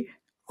C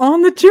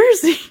on the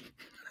jersey.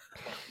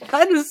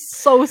 That is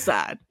so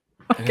sad.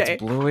 And Okay.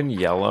 it's blue and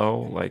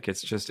yellow. Like,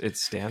 it's just, it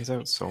stands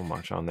out so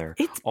much on there.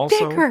 It's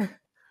also bigger.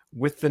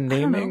 with the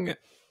naming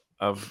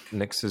of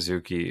Nick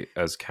Suzuki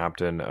as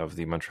captain of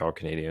the Montreal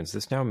Canadiens.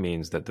 This now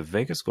means that the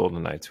Vegas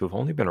Golden Knights, who have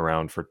only been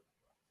around for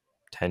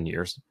 10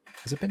 years,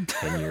 has it been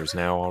 10 years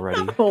now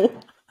already? No,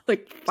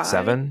 like 5.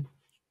 7?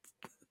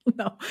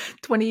 No,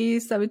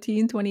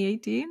 2017,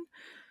 2018.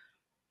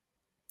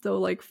 So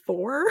like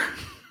 4?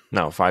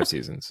 No, 5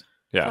 seasons.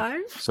 Yeah.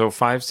 5? So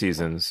 5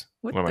 seasons.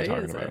 What am I day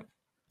talking is about? it?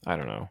 I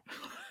don't know.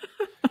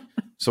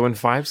 So in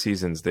 5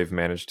 seasons, they've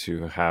managed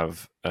to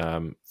have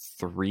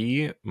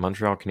 3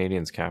 Montreal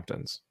Canadiens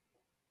captains.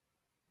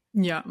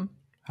 Yeah.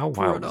 How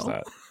wild is Brutal.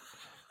 that?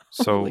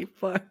 So Holy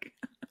fuck.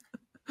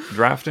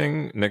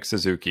 drafting Nick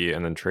Suzuki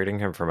and then trading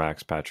him for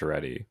Max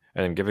Pacioretty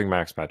and then giving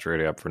Max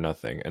Pacioretty up for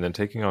nothing and then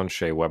taking on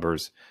Shea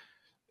Weber's,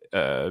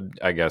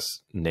 I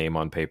guess, name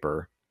on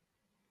paper.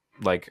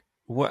 Like,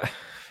 what?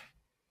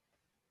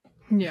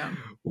 Yeah.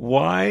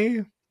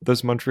 Why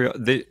does Montreal...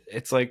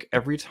 it's like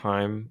every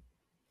time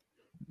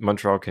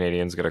Montreal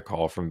Canadiens get a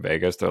call from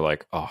Vegas, they're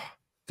like, oh,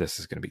 this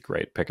is going to be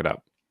great. Pick it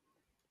up.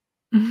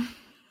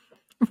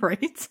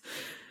 Right?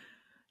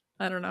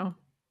 I don't know.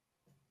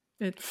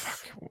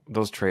 It's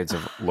Those trades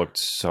have looked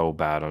so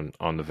bad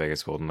on the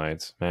Vegas Golden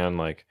Knights. Man,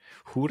 like,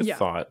 who would have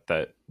thought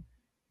that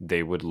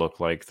they would look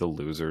like the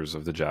losers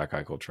of the Jack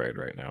Eichel trade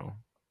right now?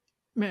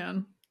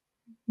 man.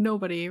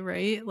 Nobody,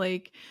 right?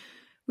 Like,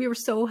 we were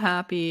so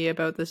happy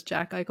about this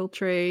Jack Eichel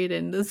trade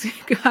and this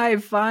guy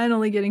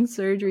finally getting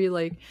surgery,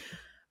 like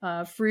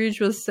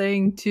Frege was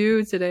saying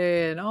too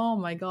today, and oh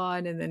my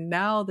god, and then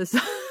now this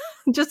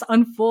just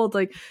unfolds.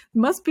 Like,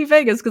 must be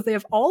Vegas because they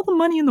have all the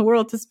money in the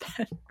world to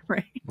spend,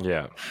 right?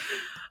 Yeah.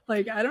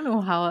 Like, I don't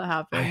know how it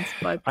happens,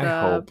 but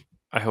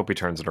I hope he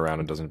turns it around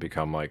and doesn't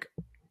become like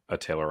a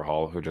Taylor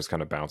Hall who just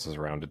kind of bounces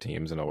around to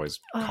teams and always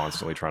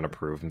constantly trying to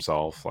prove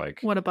himself. Like,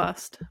 what a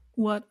bust.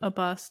 What a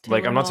bust.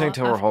 Like, I'm not saying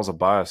Taylor Taylor Hall's a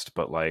bust,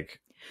 but like,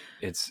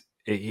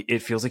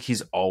 it feels like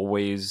he's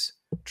always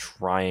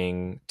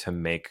trying to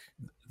make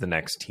the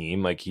next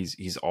team. Like,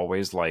 he's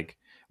always like,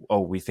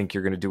 oh, we think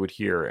you're going to do it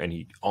here, and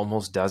he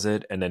almost does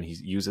it, and then he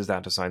uses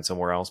that to sign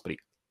somewhere else, but he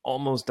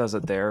almost does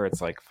it there.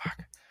 It's like,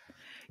 fuck.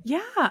 Yeah,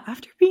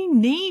 after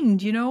being named,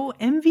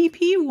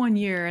 MVP one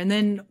year, and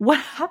then what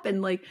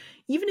happened? Like,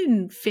 even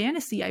in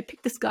fantasy, I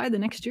picked this guy the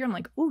next year. I'm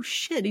like, oh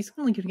shit, he's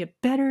only going to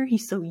get better.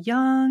 He's so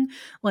young.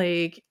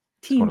 Like,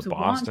 teams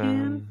want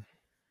him.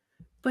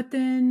 But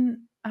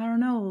then, I don't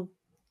know,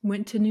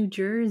 went to New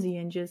Jersey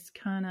and just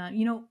kind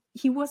of,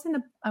 he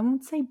wasn't I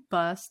won't say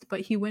bust,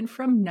 but he went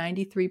from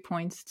 93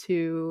 points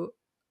to,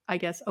 I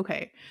guess,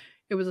 okay,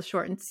 it was a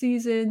shortened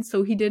season.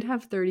 So he did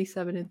have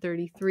 37 and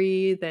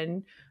 33,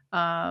 then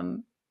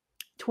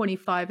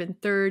 25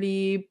 and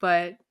 30,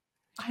 but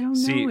I don't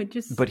know. It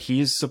just... But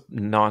he's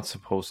not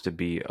supposed to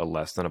be a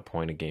less than a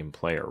point a game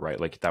player, right?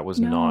 Like, that was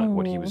not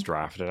what he was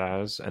drafted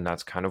as, and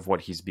that's kind of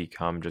what he's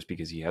become just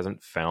because he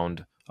hasn't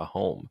found a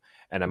home.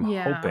 And I'm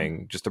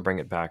hoping, just to bring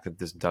it back, that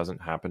this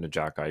doesn't happen to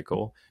Jack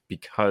Eichel,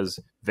 because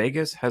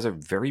Vegas has a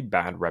very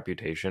bad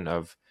reputation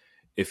of,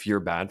 if you're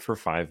bad for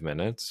 5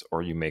 minutes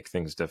or you make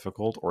things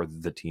difficult or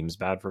the team's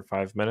bad for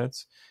 5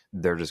 minutes,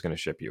 they're just going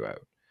to ship you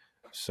out.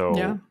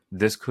 So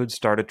this could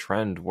start a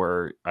trend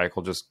where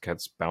Eichel just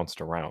gets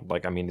bounced around.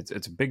 Like, I mean,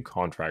 it's a big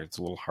contract. It's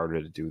a little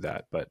harder to do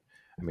that. But,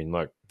 I mean,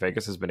 look,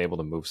 Vegas has been able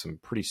to move some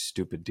pretty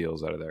stupid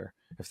deals out of there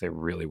if they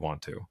really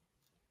want to.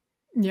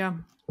 Yeah,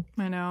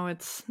 I know.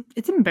 It's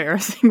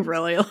embarrassing,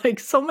 really. Like,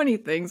 so many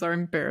things are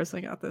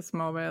embarrassing at this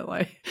moment.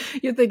 Like,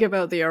 you think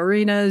about the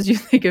arenas, you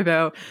think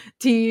about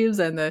teams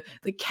and the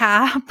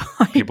cap.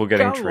 Like, people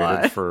getting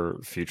traded for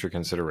future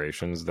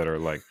considerations that are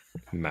like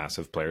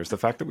massive players. The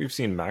fact that we've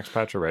seen Max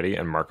Pacioretty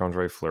and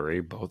Marc-Andre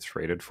Fleury both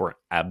traded for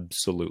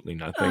absolutely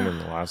nothing in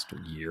the last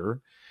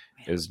year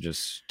is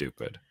just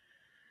stupid.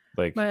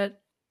 Like,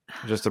 but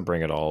just to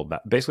bring it all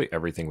back, basically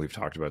everything we've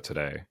talked about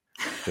today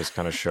just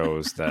kind of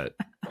shows that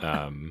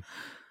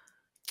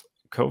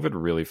COVID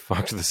really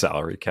fucked the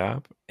salary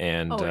cap,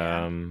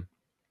 and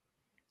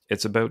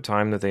it's about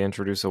time that they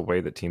introduce a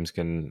way that teams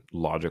can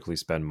logically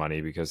spend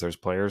money, because there's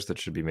players that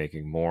should be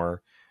making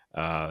more.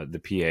 The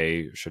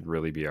PA should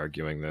really be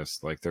arguing this.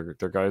 Like, their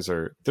guys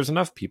there's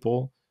enough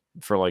people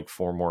for like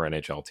 4 more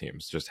NHL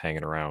teams just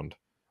hanging around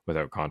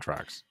without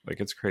contracts. Like,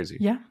 it's crazy.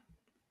 Yeah.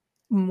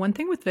 One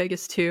thing with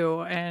Vegas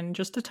too, and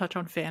just to touch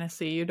on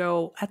fantasy,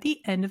 at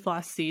the end of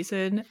last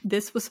season,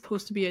 this was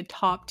supposed to be a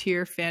top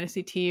tier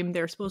fantasy team.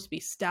 They're supposed to be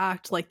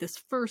stacked, like this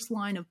first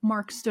line of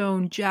Mark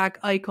Stone, Jack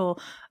Eichel,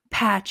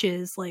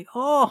 Patches. Like,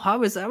 I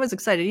was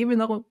excited, even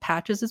though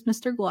Patches is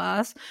Mr.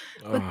 Glass.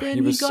 But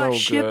then he got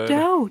shipped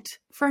out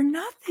for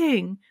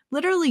nothing.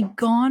 Literally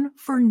gone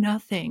for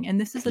nothing.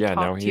 And this is a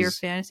top tier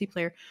fantasy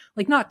player.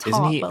 Like, not top.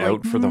 Isn't he but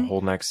out for the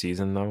whole next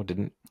season though?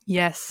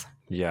 Yes.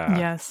 Yeah.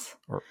 Yes.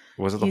 Or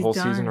was it the He's whole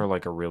season done. or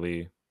like a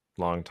really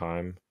long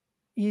time?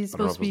 He's I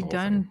don't know supposed if to it was be the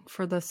whole done thing.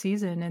 for the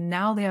season, and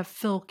now they have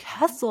Phil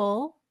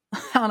Kessel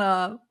on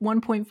a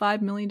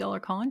 $1.5 million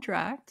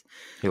contract.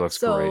 He looks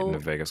great in a So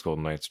Vegas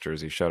Golden Knights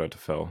jersey. Shout out to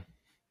Phil.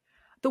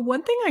 the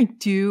one thing I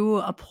do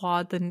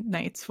applaud the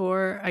Knights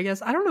for, I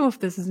guess, I don't know if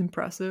this is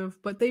impressive,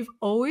 but they've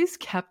always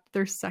kept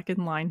their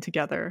second line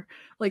together.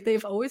 Like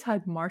they've always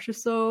had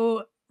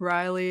Marchessault,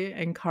 Riley,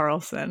 and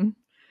Carlson.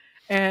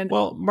 And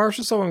Well,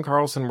 Marchessault and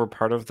Carlson were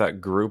part of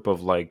that group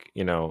of like,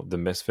 the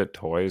misfit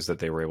toys that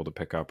they were able to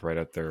pick up right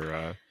at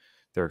their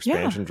yeah,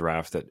 expansion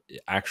draft that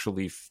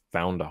actually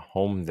found a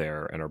home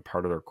there and are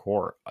part of their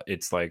core.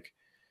 It's like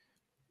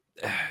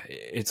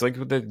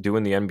what they do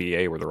in the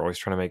NBA where they're always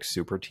trying to make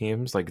super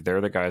teams. Like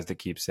they're the guys that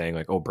keep saying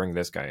like, "Oh, bring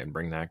this guy in,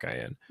 bring that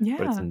guy in,"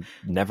 but it's yeah.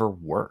 never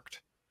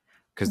worked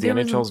because the There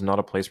was NHL is not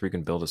a place where you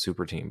can build a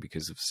super team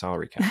because of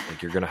salary cap.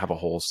 Like you're going to have a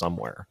hole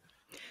somewhere.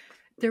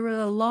 there were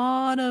a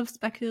lot of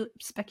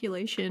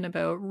speculation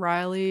about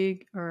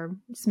Riley or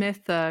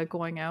Smith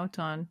going out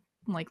on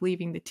like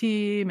leaving the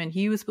team, and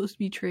he was supposed to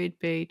be trade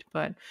bait.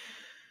 But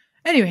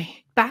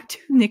anyway, back to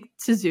Nick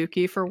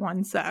Suzuki for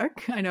one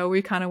sec. I know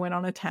we kind of went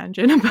on a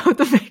tangent about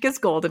the Vegas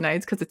Golden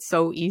Knights because it's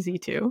so easy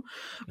to. You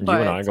and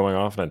But I going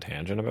off on a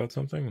tangent about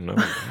something? No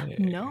way.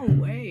 no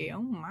way.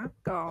 Oh my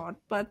god.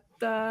 But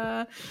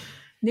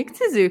Nick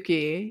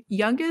Suzuki,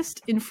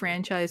 youngest in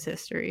franchise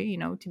history,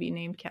 to be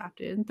named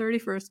captain,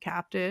 31st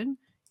captain.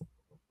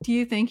 Do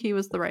you think he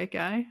was the right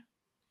guy?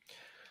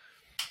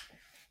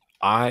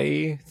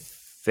 I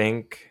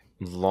think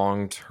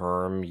long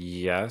term,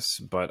 yes,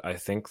 but I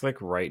think like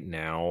right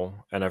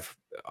now, and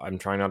I'm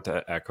trying not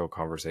to echo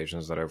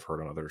conversations that I've heard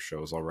on other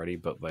shows already,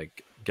 but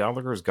like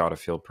Gallagher's got to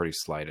feel pretty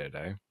slighted,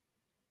 eh?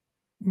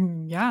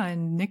 Yeah,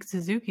 and Nick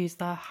Suzuki's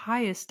the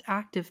highest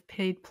active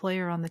paid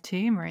player on the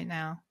team right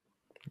now.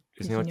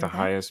 Isn't he like the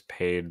highest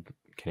paid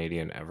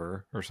Canadian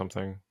ever or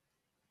something?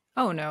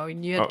 Oh no,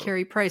 you had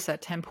Carey Price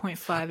at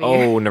 10.5 a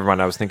year. Oh, never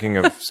mind. I was thinking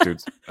of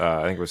Stutz.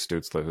 I think it was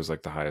Stutzla who's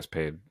like the highest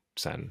paid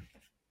Sen.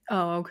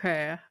 Oh,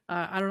 okay.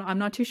 I'm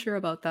not too sure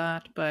about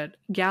that, but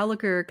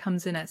Gallagher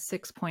comes in at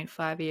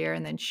 6.5 a year,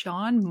 and then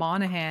Sean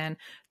Monahan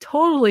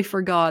totally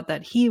forgot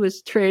that he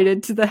was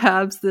traded to the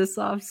Habs this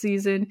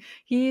offseason.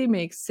 He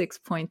makes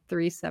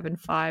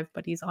 6.375,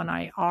 but he's on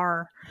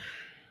IR.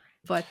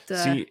 But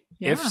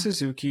if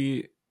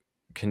Suzuki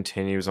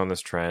continues on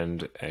this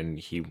trend and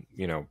he,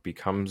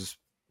 becomes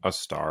a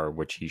star,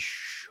 which he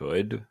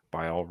should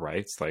by all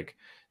rights, like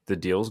the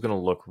deal's going to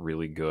look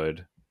really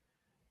good.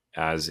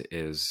 As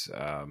is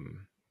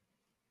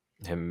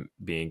him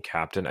being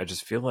captain. I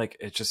just feel like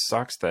it just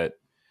sucks that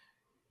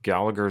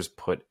Gallagher's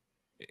put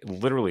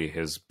literally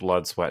his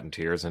blood, sweat, and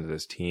tears into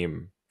this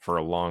team for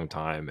a long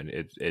time, and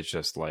it's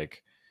just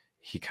like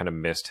he kind of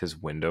missed his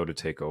window to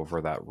take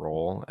over that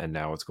role, and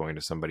now it's going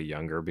to somebody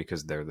younger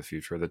because they're the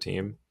future of the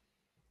team.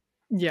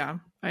 Yeah,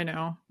 I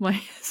know.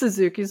 Like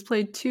Suzuki's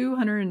played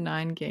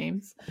 209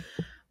 games,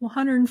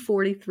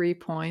 143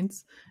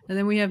 points, and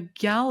then we have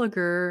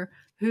Gallagher,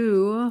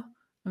 who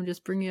I'm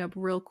just bringing up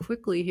real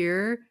quickly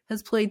here,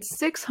 has played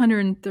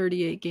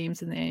 638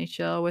 games in the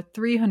NHL with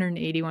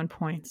 381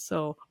 points.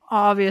 So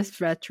obvious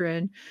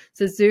veteran.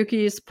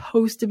 Suzuki is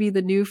supposed to be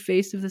the new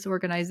face of this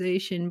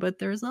organization, but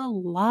there's a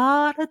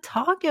lot of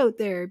talk out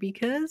there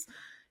because,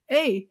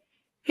 hey,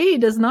 he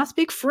does not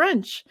speak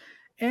French.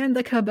 And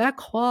the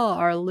Quebecois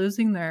are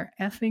losing their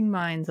effing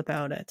minds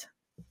about it.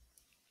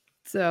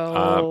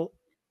 So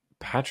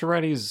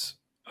Pacioretty's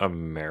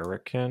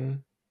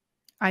American.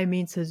 I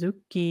mean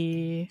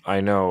Suzuki. I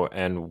know,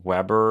 and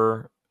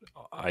Weber.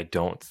 I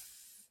don't.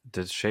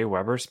 Does Shea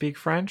Weber speak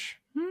French?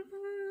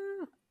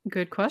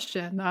 Good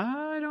question.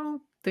 I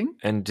don't think.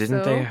 And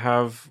didn't they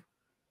have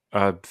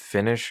a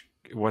Finnish?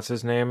 What's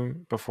his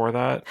name before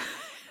that?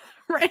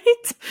 Right?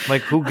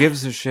 Like, who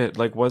gives a shit?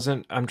 Like,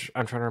 wasn't I'm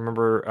trying to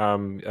remember.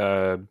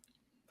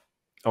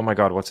 Oh my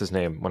god, what's his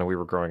name? When we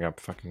were growing up,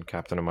 fucking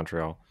Captain of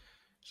Montreal.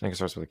 I think it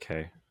starts with a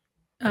K.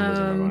 I'm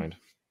losing my mind.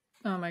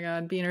 Oh my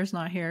god, Beaner's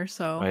not here,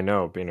 so I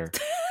know Beaner.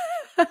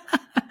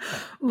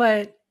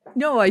 But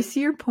no, I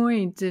see your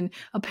point, and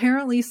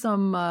apparently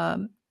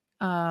some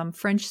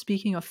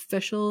French-speaking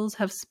officials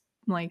have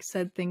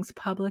said things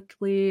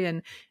publicly,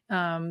 and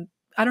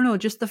I don't know,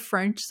 just the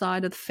French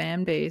side of the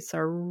fan base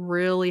are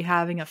really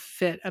having a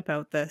fit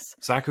about this.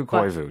 Saku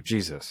Koivu,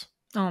 Jesus.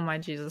 Oh my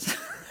Jesus.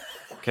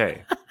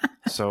 Okay.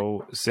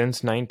 So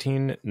since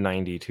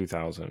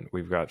 1990-2000,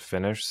 we've got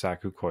Finnish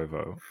Saku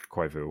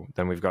Koivu.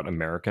 Then we've got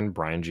American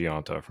Brian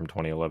Gionta from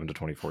 2011 to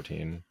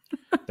 2014.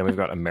 Then we've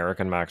got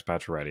American Max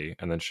Pacioretty,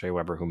 and then Shea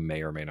Weber, who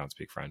may or may not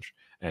speak French,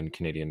 and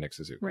Canadian Nick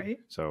Suzuki. Right.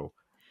 So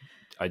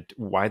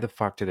why the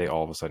fuck do they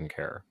all of a sudden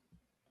care?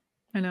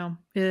 I know.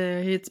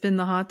 It's been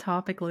the hot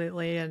topic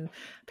lately, and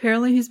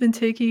apparently he's been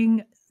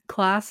taking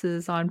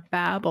classes on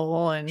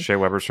Babbel. And Shea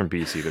Weber's from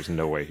BC. There's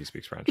no way he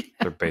speaks French. Yeah.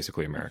 They're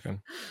basically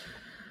American.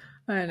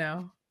 I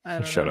know. I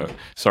don't Shut know. up.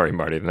 Sorry,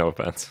 Marty. No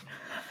offense.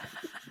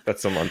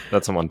 That's some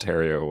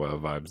Ontario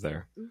vibes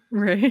there.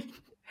 Right.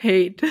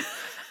 Hate.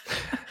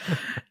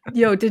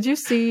 Yo, did you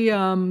see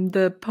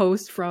the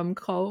post from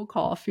Cole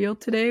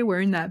Caulfield today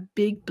wearing that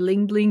big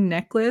bling bling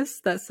necklace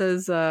that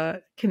says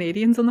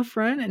Canadians on the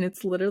front, and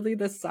it's literally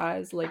the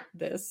size like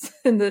this,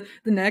 and the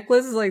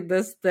necklace is like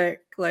this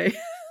thick, like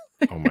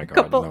Oh my a god,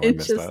 couple no, I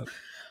missed inches. that.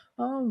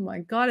 Oh my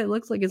god, it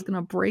looks like it's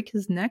gonna break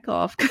his neck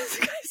off because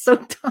the guy's so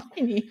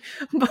tiny.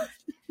 But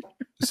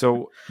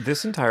So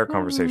this entire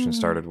conversation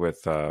started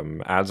with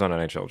ads on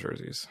NHL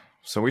jerseys.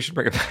 So we should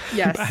bring it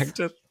Yes. back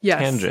to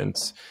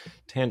Yes.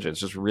 tangents,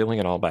 just reeling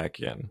it all back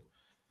in.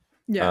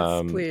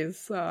 yes,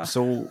 please.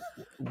 So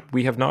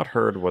we have not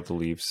heard what the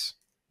Leafs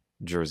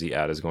jersey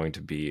ad is going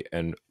to be,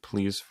 and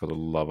please, for the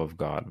love of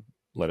God,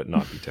 let it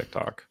not be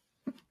TikTok.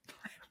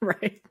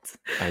 Right.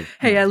 I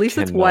Hey, at least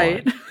it's cannot.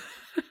 white.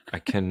 I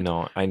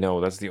cannot. I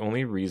know that's the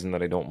only reason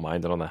that I don't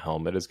mind it on the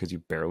helmet is because you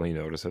barely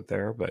notice it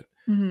there. But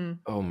Mhm.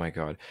 oh my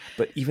god!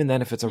 But even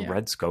then, if it's a Yeah.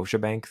 red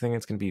Scotiabank thing,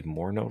 it's going to be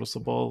more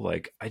noticeable.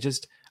 Like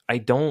I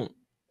don't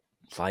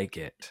like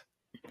it.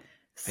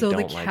 So the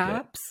don't like it.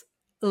 Caps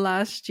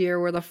last year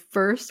were the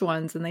first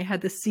ones, and they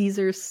had the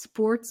Caesars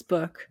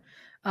Sportsbook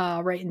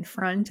right in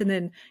front. And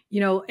then,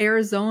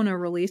 Arizona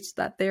released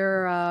that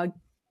their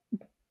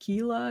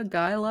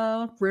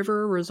Gila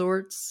River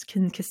Resorts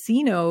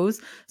casinos.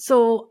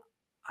 So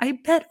I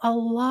bet a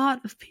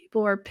lot of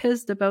people are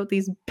pissed about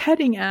these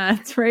betting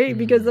ads, right?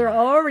 Because they're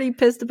already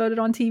pissed about it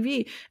on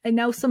TV. And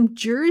now some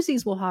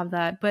jerseys will have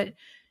that. But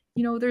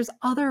there's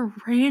other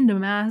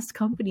random ass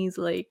companies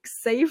like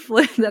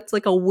SafeLit, that's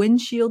like a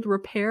windshield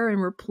repair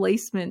and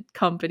replacement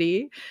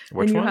company.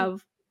 Which and you one?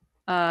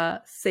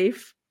 have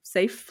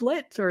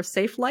SafeLit or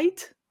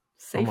SafeLight,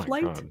 Oh my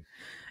SafeLight, god!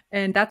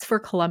 and that's for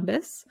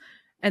Columbus.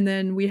 And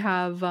then we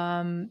have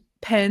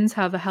Pens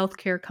have a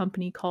healthcare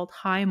company called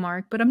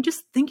Highmark. But I'm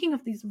just thinking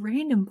of these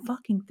random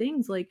fucking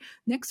things. Like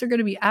next they're going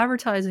to be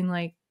advertising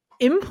like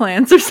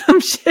implants or some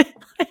shit.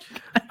 Like,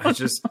 I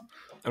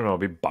don't know,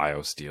 it'd be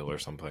BioSteel or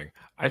something.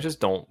 I just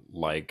don't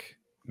like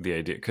the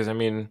idea because I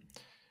mean,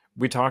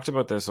 we talked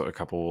about this a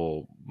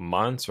couple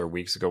months or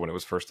weeks ago when it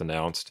was first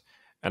announced,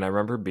 and I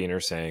remember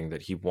Beaner saying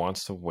that he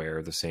wants to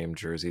wear the same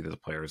jersey that the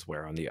players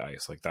wear on the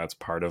ice. Like that's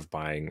part of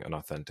buying an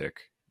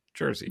authentic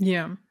jersey.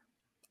 yeah.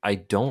 I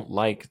don't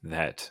like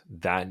that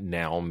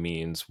now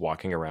means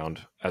walking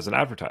around as an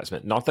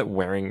advertisement. Not that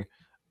wearing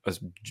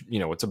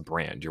it's a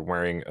brand. You're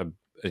wearing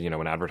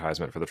an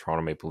advertisement for the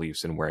Toronto Maple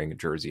Leafs and wearing a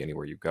jersey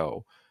anywhere you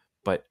go.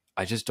 But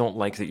I just don't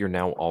like that you're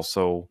now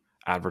also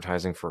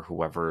advertising for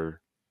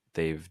whoever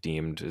they've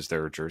deemed as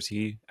their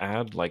jersey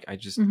ad. Like I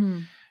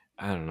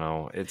don't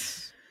know.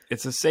 It's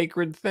a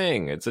sacred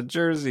thing. It's a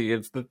jersey.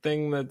 It's the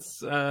thing that's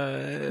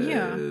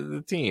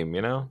the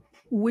team,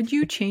 Would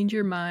you change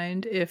your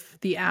mind if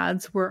the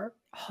ads were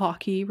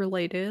hockey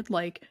related?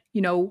 Like,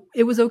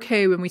 it was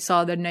okay when we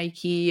saw the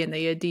Nike and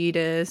the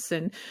Adidas,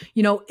 and,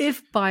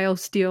 if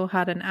BioSteel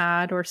had an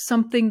ad or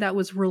something that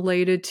was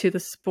related to the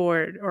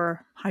sport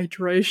or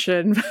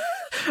hydration,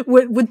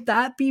 would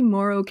that be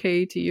more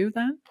okay to you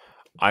then?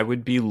 I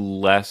would be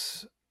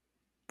less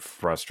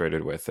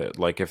frustrated with it.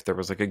 Like if there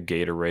was like a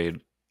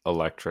Gatorade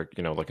electric,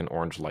 like an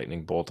orange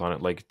lightning bolt on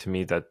it. Like to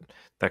me that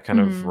kind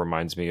of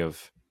reminds me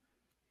of,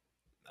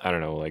 I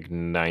don't know, like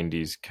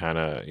 90s kind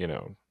of,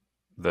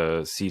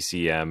 the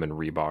CCM and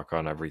Reebok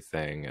on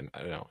everything. And I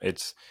don't know,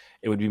 it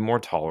would be more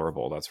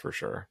tolerable, that's for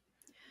sure.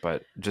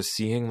 But just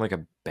seeing like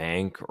a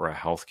bank or a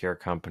healthcare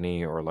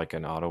company or like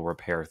an auto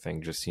repair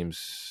thing just seems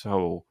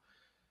so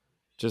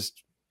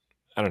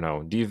I don't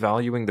know,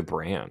 devaluing the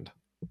brand.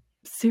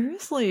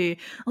 Seriously,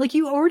 like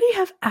you already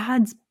have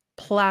ads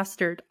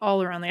plastered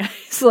all around the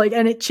ice, like,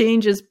 and it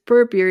changes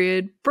per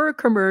period, per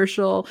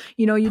commercial.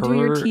 You do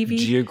your TV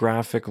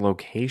geographic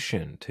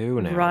location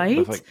too now,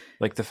 right?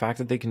 Like the fact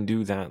that they can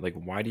do that. Like,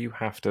 why do you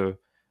have to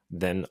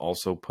then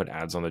also put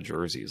ads on the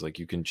jerseys? Like,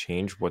 you can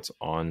change what's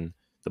on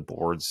the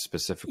boards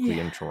specifically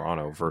in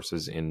Toronto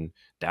versus in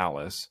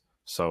Dallas.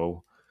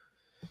 So,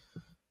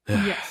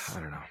 yes,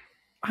 I don't know.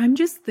 I'm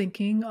just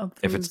thinking of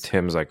if it's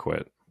Tim's, I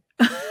quit.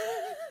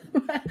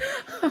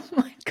 Oh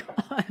my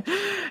god,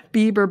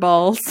 Bieber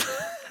balls.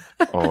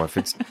 Oh, if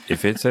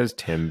it says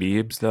Tim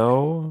Biebs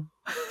though,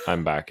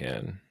 I'm back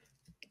in.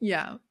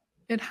 Yeah,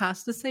 it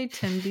has to say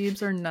Tim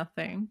Biebs or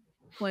nothing.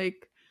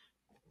 Like,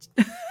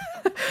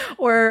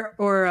 or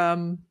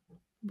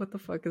what the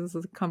fuck is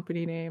the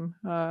company name?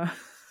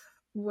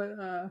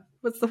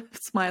 What's the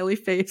smiley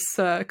face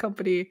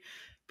company?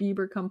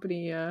 Bieber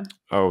company.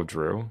 Oh,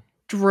 Drew.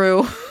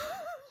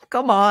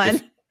 Come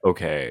on.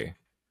 Okay.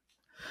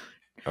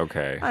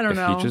 I don't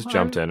know. If he just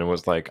jumped in and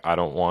was like, I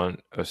don't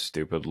want a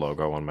stupid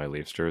logo on my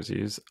Leafs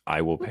jerseys,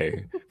 I will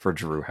pay for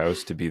Drew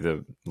House to be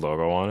the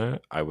logo on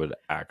it. I would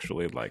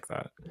actually like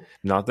that.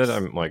 Not that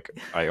I'm like,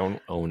 I don't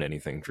own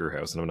anything Drew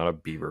House and I'm not a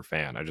Bieber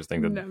fan. I just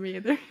think that no, me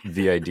either.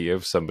 The idea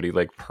of somebody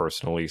like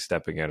personally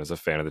stepping in as a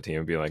fan of the team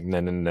and being like,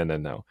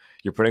 no.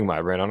 You're putting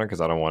my brand on it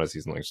because I don't want to see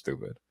something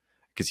stupid.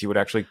 Because he would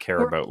actually care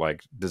about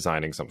like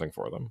designing something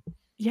for them.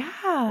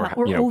 Yeah,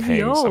 or OVO.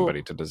 Paying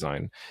somebody to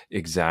design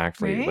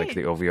exactly right? like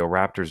the OVO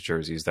Raptors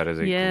jerseys. That is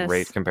a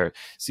great comparison.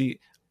 See,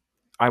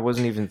 I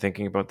wasn't even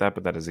thinking about that,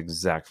 but that is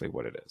exactly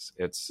what it is.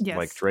 It's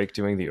like Yes. Drake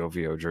doing the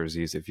OVO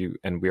jerseys.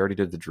 And we already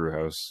did the Drew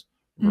House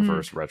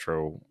reverse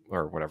retro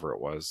or whatever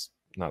it was.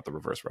 Not the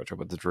reverse retro,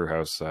 but the Drew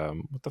House.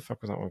 What the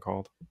fuck was that one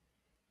called?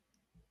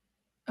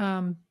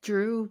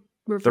 Drew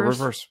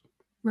The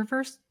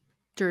reverse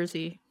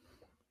jersey,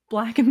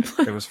 black and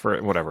blue. It was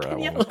for whatever that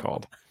one was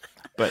called.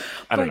 But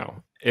I don't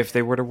know if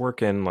they were to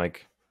work in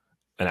like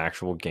an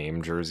actual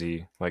game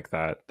jersey like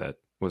that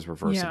was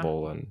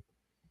reversible and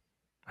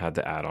had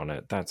to add on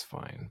it. That's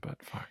fine,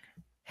 but fuck.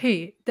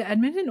 Hey, the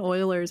Edmonton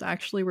Oilers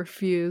actually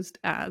refused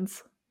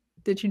ads.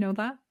 Did you know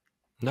that?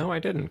 No, I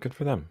didn't. Good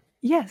for them.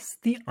 Yes,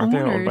 the Aren't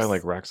owners. They owned by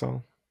like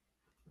Rexall?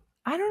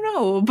 I don't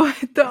know, but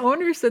the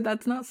owner said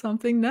that's not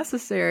something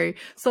necessary.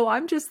 So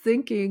I'm just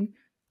thinking,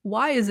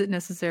 why is it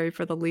necessary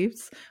for the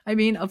Leafs? I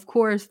mean, of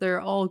course, they're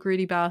all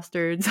greedy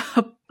bastards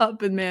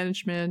up in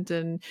management,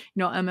 and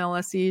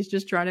MLSE is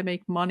just trying to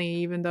make money,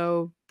 even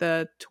though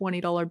the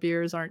 $20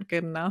 beers aren't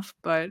good enough.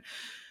 But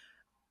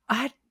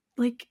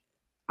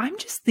I'm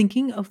just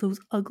thinking of those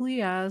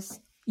ugly ass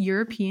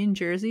European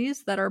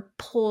jerseys that are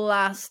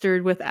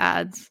plastered with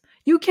ads.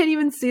 You can't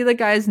even see the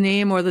guy's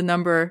name or the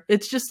number.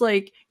 It's just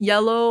like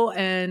yellow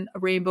and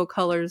rainbow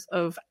colors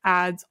of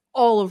ads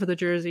all over the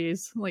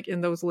jerseys, like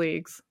in those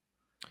leagues.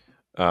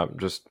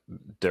 Just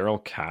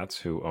Daryl Katz,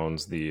 who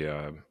owns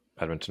the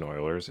Edmonton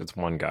Oilers. It's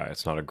one guy.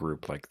 It's not a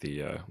group like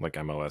the like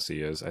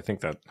MLSE is. I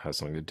think that has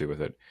something to do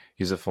with it.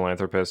 He's a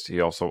philanthropist.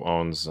 He also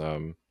owns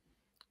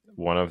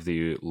one of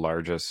the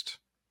largest,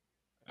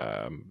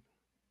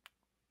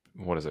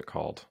 what is it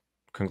called?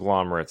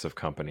 Conglomerates of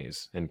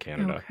companies in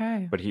Canada.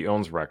 Okay. But he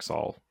owns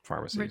Rexall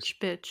Pharmacies. Rich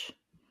bitch.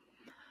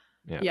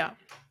 Yeah.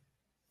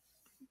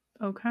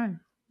 Okay.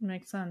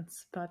 Makes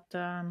sense. But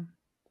I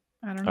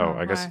don't know.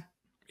 I guess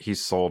he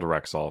sold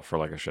Rexall for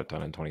like a shit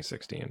ton in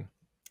 2016.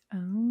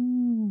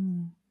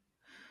 Oh.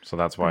 So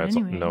that's why it's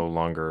no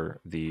longer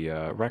the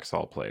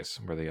Rexall place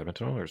where the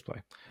Edmonton Oilers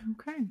play.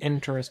 Okay.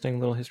 Interesting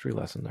little history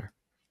lesson there.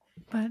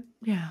 But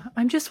yeah,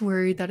 I'm just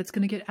worried that it's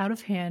going to get out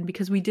of hand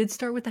because we did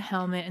start with the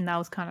helmet and that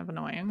was kind of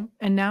annoying.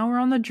 And now we're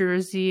on the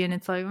jersey and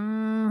it's like,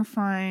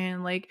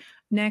 fine. Like,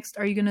 next,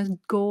 are you going to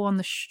go on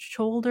the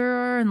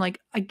shoulder? And like,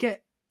 I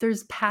get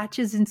there's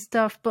patches and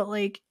stuff, but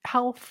like,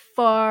 how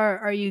far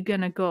are you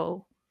going to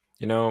go?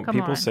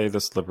 People say the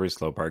slippery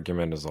slope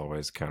argument is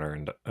always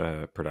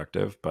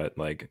counterproductive, but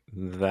like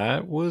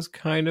that was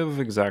kind of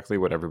exactly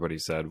what everybody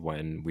said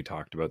when we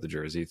talked about the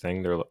jersey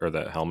thing, or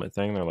the helmet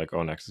thing. They're like,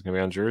 "Oh, next is gonna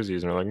be on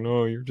jerseys," and they're like,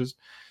 "No, you're just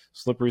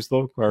slippery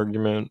slope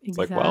argument." It's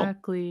like, well,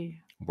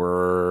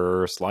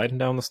 we're sliding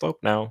down the slope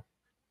now,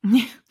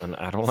 and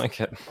I don't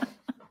like it.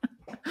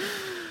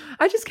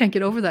 I just can't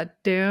get over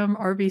that damn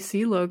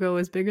RBC logo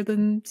is bigger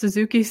than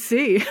Suzuki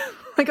C.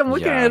 Like, I'm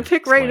looking at a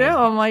pic right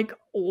now. I'm like,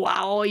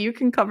 wow, you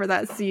can cover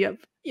that C up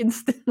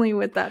instantly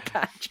with that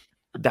patch.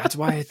 That's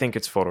why I think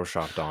it's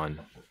photoshopped on.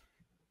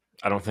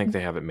 I don't think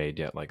they have it made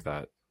yet like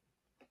that.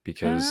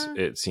 Because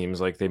it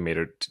seems like they made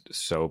it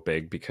so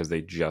big because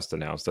they just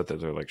announced it that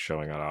they're like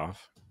showing it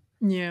off.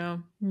 Yeah.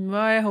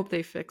 I hope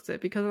they fix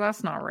it because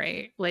that's not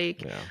right.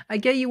 Like, I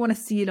get you want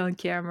to see it on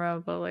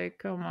camera, but like,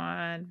 come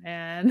on,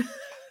 man.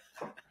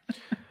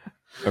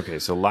 Okay,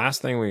 so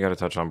last thing we got to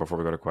touch on before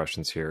we go to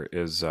questions here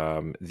is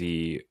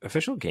the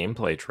official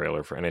gameplay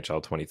trailer for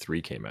NHL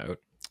 23 came out.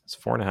 It's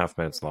 4.5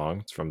 minutes long.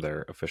 It's from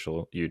their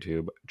official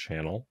YouTube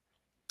channel.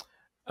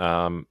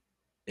 As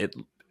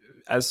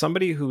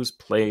somebody who's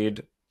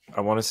played,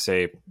 I want to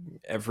say,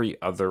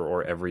 every other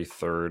or every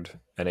third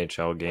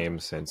NHL game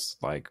since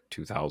like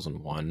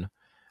 2001,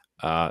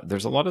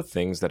 there's a lot of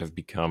things that have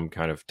become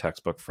kind of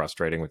textbook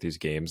frustrating with these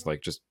games,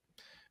 like just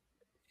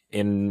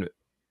in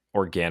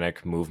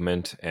organic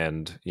movement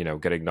and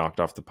getting knocked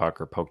off the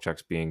puck or poke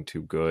checks being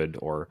too good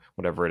or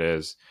whatever it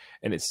is.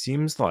 And it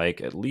seems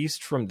like, at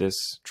least from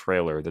this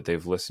trailer, that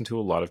they've listened to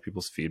a lot of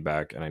people's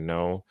feedback. And I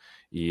know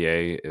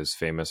EA is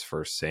famous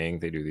for saying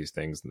they do these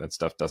things and that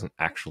stuff doesn't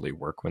actually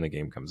work when the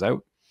game comes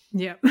out.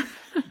 Yeah.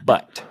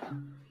 But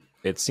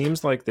it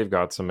seems like they've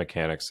got some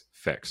mechanics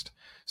fixed.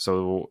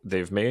 So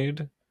they've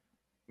made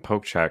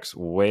poke checks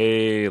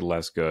way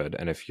less good,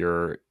 and if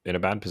you're in a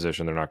bad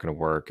position, they're not going to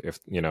work. If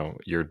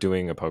you're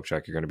doing a poke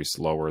check, you're going to be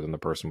slower than the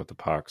person with the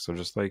puck. So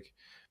just like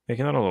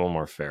making that a little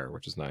more fair,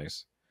 which is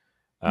nice.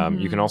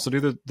 You can also do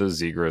the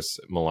Zegras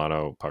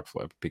Milano puck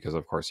flip, because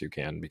of course you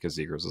can, because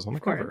Zegras is on the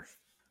cover.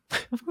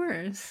 Of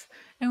course.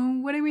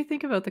 And what do we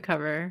think about the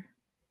cover?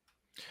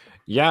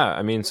 Yeah,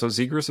 I mean, so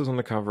Zegras is on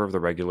the cover of the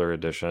regular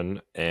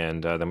edition,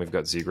 and then we've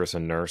got Zegras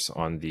and Nurse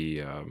on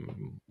the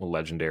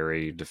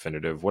legendary,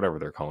 definitive, whatever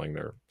they're calling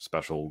their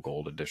special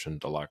gold edition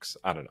deluxe.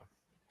 I don't know.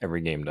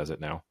 Every game does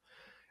it now.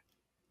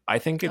 I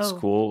think it's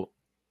cool.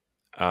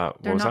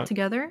 They're not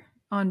together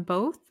on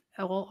both?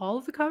 All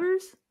of the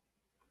covers?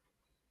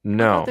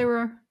 No. I thought they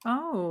were...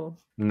 Oh.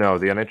 No,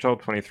 the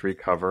NHL 23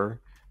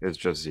 cover is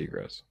just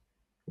Zegras.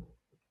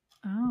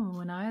 Oh,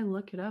 when I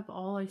look it up,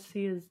 all I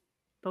see is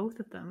both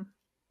of them.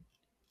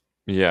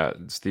 Yeah,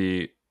 it's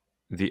the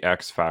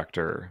X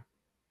Factor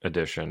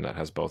edition that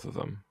has both of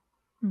them.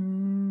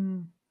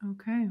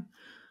 Okay.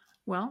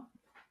 Well,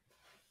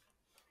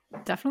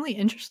 definitely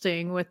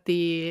interesting with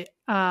the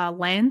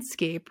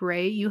landscape,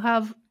 right? You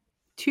have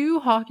two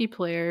hockey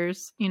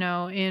players,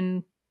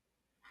 in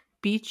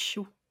beach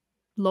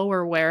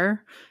lower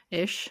wear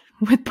ish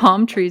with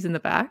palm trees in the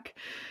back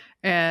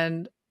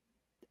and,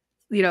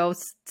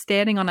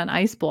 standing on an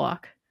ice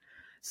block.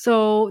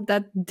 So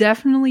that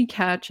definitely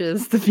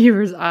catches the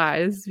viewer's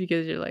eyes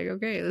because you're like,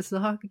 okay, this is a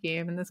hockey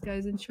game and this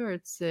guy's in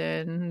shorts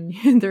and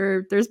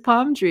there's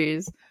palm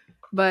trees.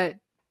 But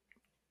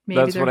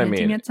maybe That's they're what I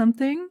hinting mean. at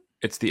something.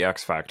 It's the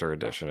X Factor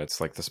edition.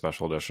 It's like the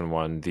special edition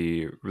one.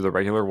 The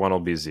regular one will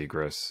be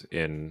Zegras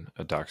in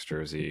a Ducks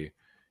jersey,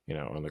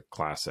 in the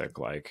classic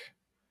like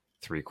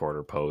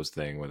 3/4 pose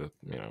thing with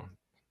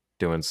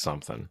doing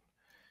something.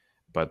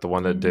 But the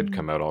one that did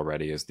come out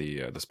already is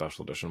the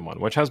special edition one,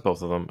 which has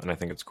both of them, and I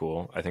think it's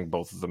cool. I think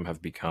both of them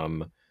have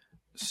become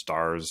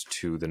stars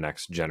to the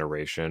next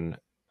generation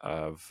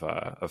of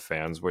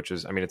fans. Which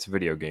is, I mean, it's a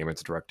video game.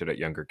 It's directed at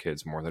younger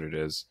kids more than it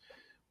is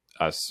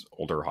us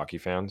older hockey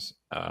fans.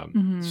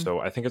 So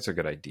I think it's a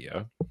good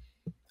idea.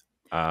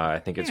 I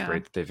think it's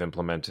great that they've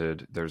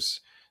implemented.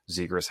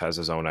 Zegras has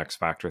his own X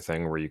Factor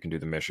thing where you can do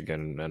the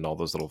Michigan and all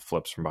those little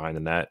flips from behind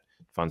the net,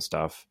 fun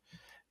stuff.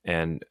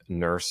 And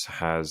Nurse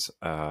has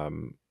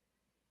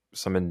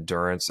some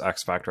endurance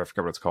X Factor. I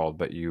forget what it's called,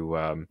 but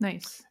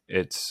Nice.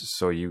 It's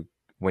so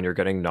when you're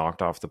getting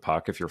knocked off the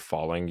puck, if you're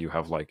falling, you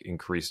have like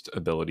increased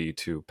ability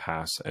to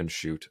pass and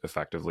shoot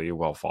effectively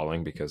while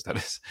falling, because that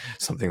is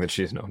something that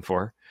she's known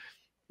for.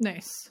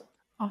 Nice.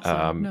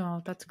 Awesome.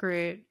 No, that's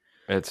great.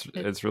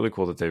 It's really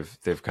cool that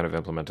they've kind of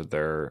implemented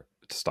their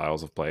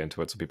styles of play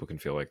into it, so people can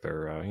feel like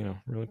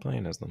they're really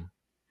playing as them.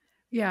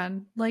 Yeah,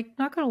 and like,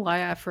 not gonna lie,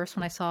 at first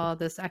when I saw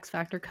this X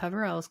Factor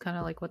cover, I was kind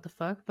of like, what the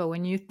fuck? But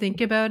when you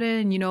think about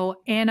it, and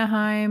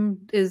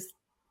Anaheim is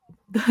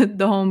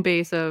the home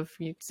base of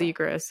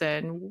Zegras,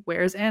 and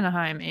where's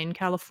Anaheim? In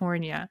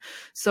California.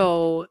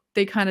 So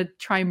they kind of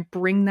try and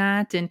bring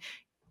that. And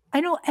I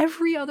know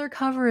every other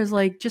cover is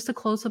like just a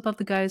close up of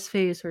the guy's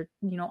face or,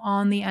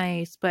 on the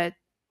ice, but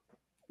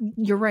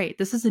you're right.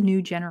 This is a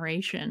new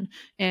generation,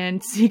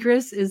 and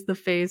Zegras is the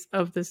face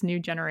of this new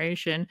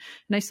generation.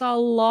 And I saw a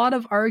lot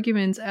of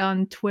arguments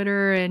on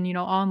Twitter and,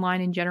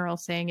 online in general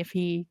saying if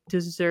he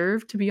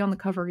deserved to be on the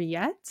cover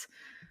yet.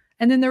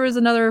 And then there was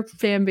another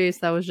fan base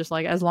that was just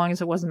like, as long as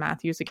it wasn't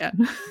Matthews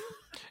again.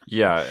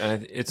 Yeah,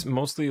 and it's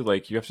mostly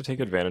like you have to take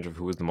advantage of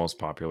who was the most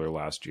popular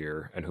last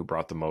year and who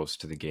brought the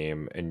most to the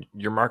game. And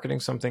you're marketing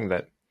something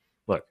that,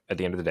 look, at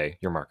the end of the day,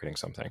 you're marketing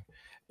something.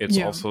 It's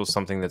also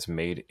something that's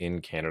made in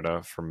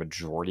Canada for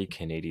majority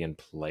Canadian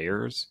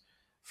players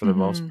for the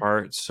most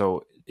part.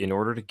 So in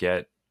order to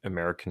get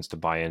Americans to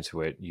buy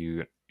into it,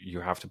 you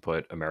have to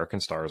put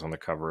American stars on the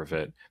cover of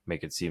it,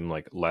 make it seem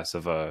like less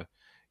of a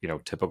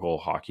typical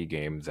hockey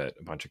game that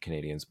a bunch of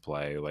Canadians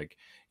play. Like,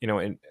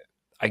 and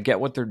I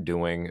get what they're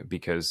doing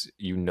because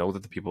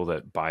that the people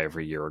that buy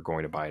every year are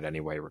going to buy it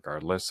anyway,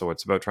 regardless. So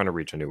it's about trying to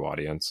reach a new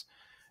audience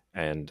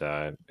and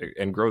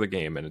grow the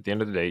game. And at the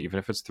end of the day, even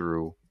if it's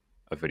through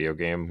a video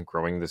game,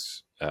 growing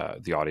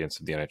the audience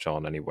of the NHL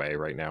in any way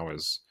right now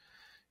is,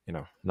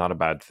 not a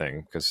bad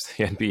thing, because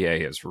the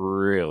NBA has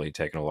really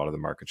taken a lot of the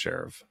market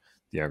share of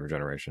the younger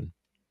generation.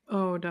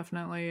 Oh,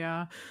 definitely,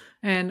 yeah.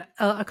 And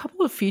a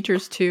couple of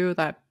features too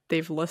that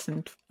they've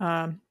listened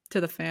to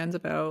the fans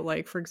about,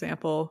 like, for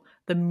example,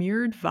 the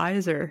mirrored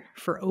visor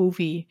for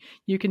Ovi.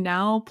 You can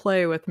now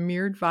play with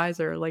mirrored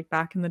visor, like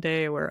back in the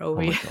day where Ovi. Oh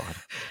my God.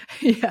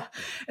 Yeah,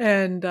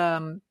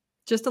 and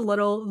just a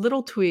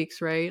little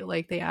tweaks, right?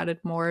 Like they added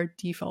more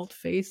default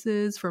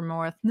faces for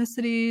more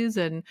ethnicities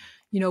and,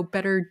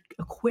 better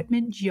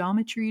equipment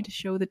geometry to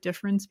show the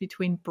difference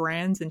between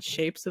brands and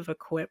shapes of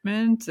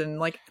equipment. And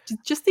like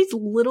just these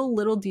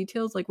little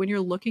details, like when you're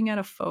looking at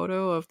a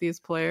photo of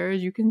these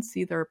players, you can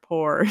see their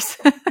pores.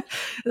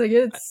 Like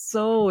it's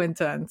so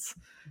intense.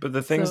 But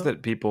the things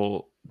that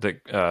people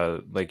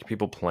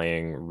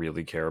playing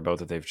really care about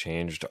that they've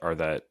changed are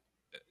that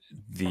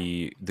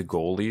the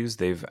goalies,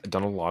 they've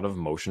done a lot of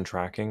motion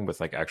tracking with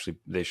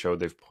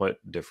they've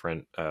put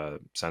different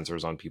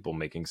sensors on people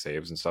making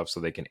saves and stuff, so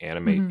they can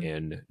animate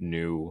in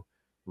new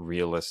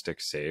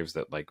realistic saves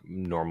that like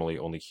normally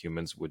only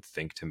humans would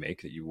think to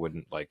make, that you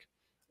wouldn't, like,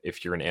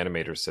 if you're an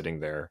animator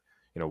sitting there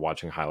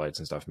watching highlights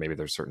and stuff, maybe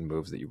there's certain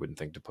moves that you wouldn't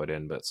think to put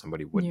in but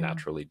somebody would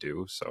naturally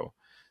do. So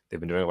they've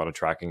been doing a lot of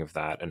tracking of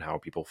that and how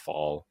people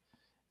fall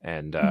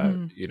and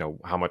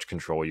how much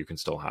control you can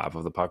still have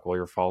of the puck while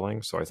you're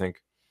falling. So I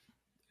think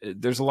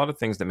there's a lot of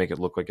things that make it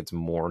look like it's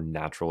more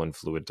natural and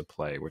fluid to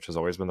play, which has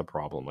always been the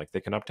problem. Like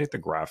they can update the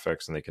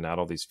graphics and they can add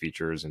all these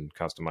features and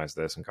customize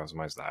this and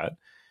customize that.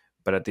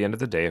 But at the end of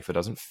the day, if it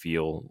doesn't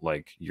feel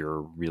like you're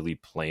really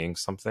playing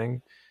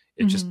something,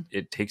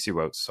 it takes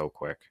you out so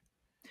quick.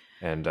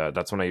 And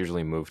that's when I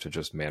usually move to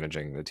just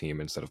managing the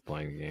team instead of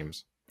playing the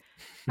games.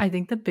 I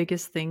think the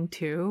biggest thing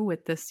too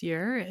with this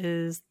year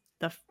is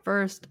the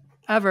first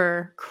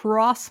ever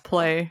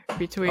cross-play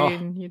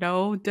between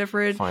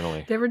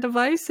different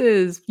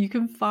devices. You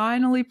can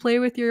finally play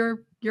with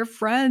your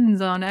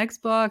friends on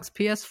Xbox,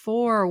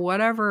 PS4,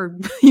 whatever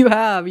you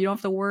have. You don't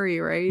have to worry,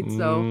 right?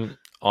 So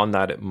on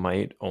that, it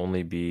might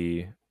only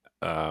be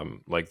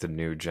like the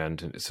new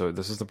gen. So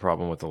this is the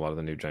problem with a lot of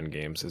the new gen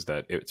games, is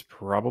that it's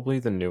probably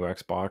the new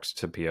Xbox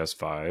to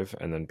PS5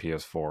 and then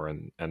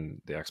PS4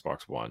 and the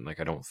Xbox One. Like,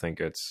 I don't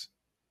think it's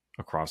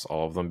across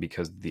all of them,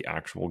 because the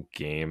actual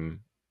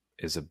game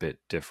is a bit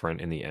different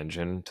in the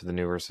engine to the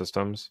newer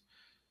systems.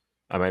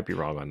 I might be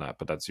wrong on that,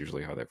 but that's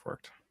usually how they've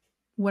worked.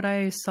 What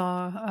I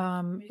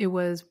saw, it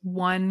was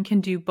one can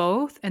do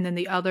both, and then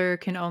the other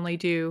can only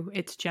do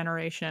its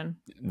generation.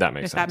 That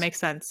makes if sense. that makes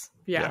sense.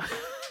 Yeah.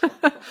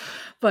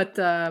 But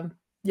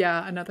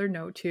yeah, another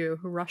note too: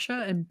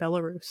 Russia and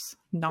Belarus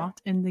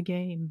not in the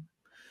game.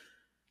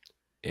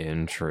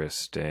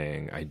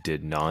 Interesting. I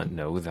did not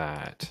know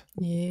that.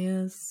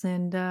 Yes,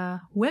 and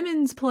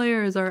women's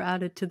players are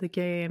added to the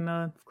game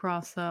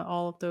across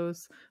all of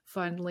those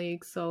fun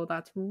leagues, so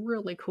that's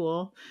really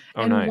cool.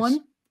 Oh, and nice.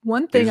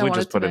 one They thing I usually wanted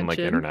just to put in like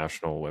mention,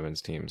 international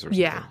women's teams or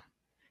something.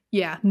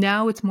 yeah.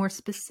 Now it's more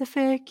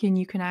specific, and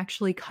you can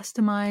actually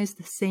customize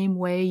the same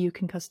way you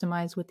can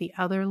customize with the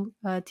other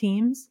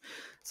teams.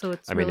 So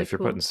it's I mean, really if you're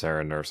cool. putting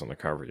Sarah Nurse on the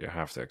cover, you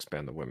have to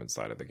expand the women's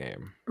side of the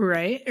game.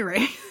 Right.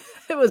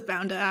 It was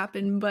bound to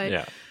happen, but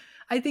Yeah.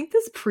 I think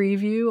this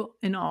preview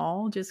and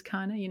all just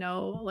kind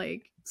of,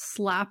 like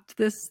slapped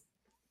this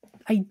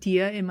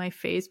idea in my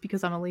face,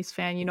 because I'm a Leafs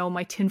fan,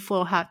 my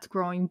tinfoil hat's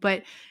growing,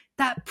 but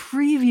that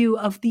preview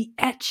of the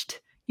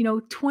etched,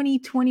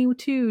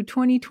 2022,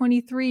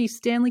 2023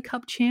 Stanley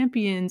Cup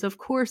champions, of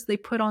course, they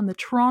put on the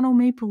Toronto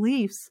Maple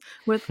Leafs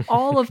with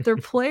all of their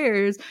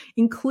players,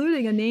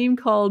 including a name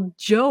called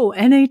Joe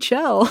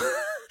NHL.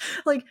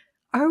 Like,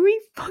 are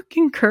we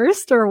fucking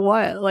cursed or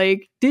what?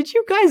 Like, did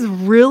you guys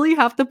really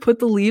have to put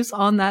the Leafs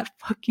on that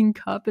fucking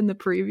cup in the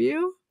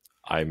preview?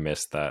 I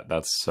missed that.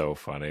 That's so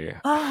funny.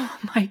 Oh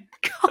my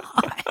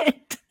God.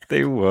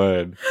 They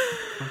would.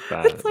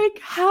 It's like,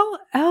 how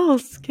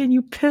else can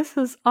you piss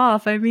us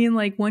off? I mean,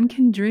 like, one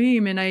can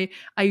dream. And I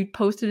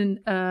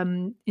posted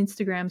an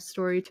Instagram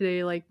story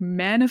today, like,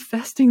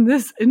 manifesting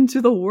this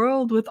into the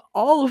world with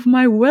all of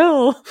my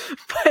will.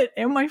 But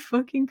am I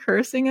fucking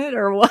cursing it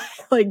or what?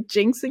 Like,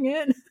 jinxing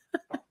it?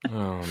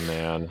 Oh,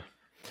 man.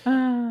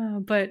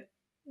 But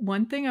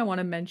one thing I want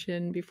to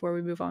mention before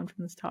we move on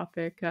from this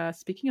topic,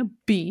 speaking of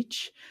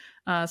beach,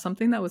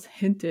 something that was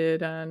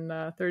hinted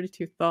on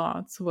 32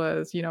 Thoughts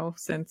was,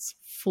 since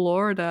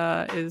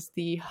Florida is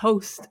the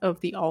host of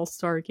the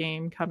All-Star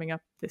game coming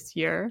up this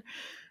year,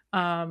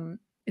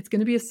 it's going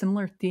to be a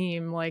similar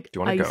theme, like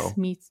ice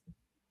meets...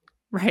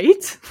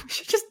 Right? We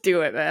should just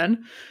do it,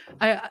 man.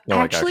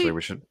 Actually,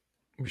 we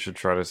should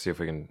try to see if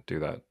we can do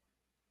that.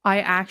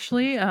 I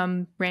actually,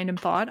 random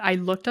thought, I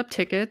looked up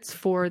tickets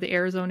for the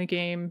Arizona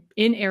game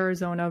in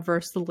Arizona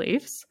versus the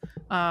Leafs.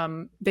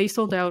 They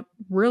sold out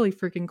really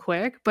freaking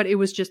quick, but it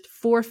was just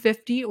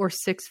 $450 or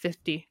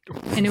 $650.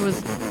 And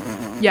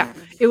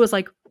it was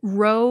like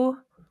row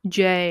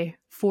J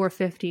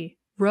 $450,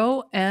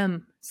 row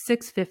M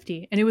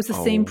 $650, and it was the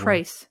same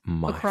price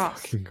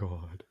across. Fucking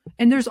God.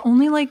 And there's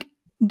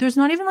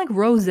not even like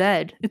row Z.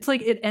 It's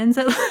like it ends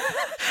at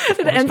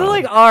at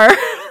like R.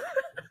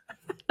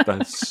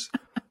 That's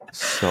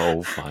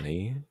so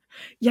funny.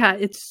 Yeah,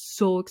 it's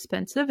so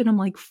expensive, and I'm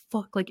like,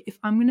 fuck, like, if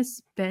I'm gonna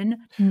spend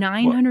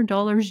 $900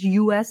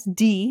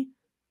 USD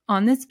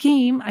on this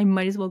game, I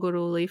might as well go to a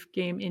Leaf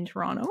game in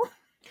Toronto.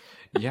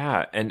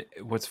 Yeah, and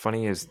what's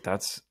funny is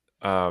that's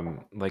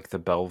like the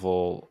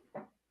Belleville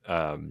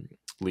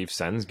Leaf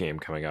Sens game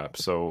coming up.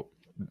 So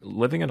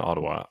living in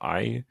Ottawa,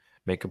 I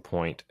make a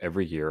point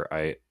every year.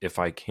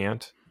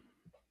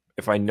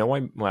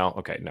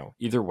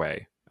 Either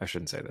way, I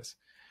shouldn't say this.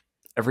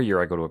 Every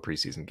year I go to a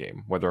preseason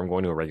game, whether I'm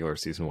going to a regular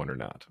season one or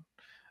not.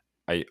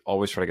 I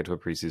always try to get to a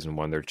preseason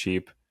one. They're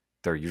cheap.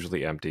 They're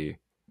usually empty.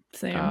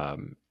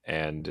 Same.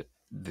 And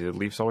the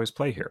Leafs always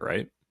play here,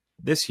 right?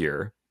 This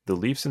year, the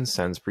Leafs and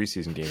Sens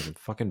preseason game in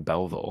fucking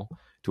Belleville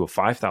to a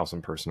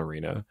 5,000 person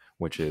arena,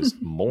 which is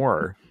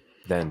more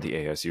than the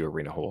ASU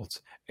arena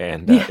holds.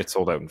 And it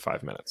sold out in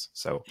 5 minutes.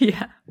 So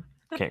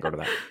can't go to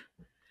that.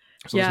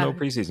 So there's no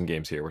preseason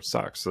games here, which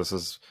sucks. So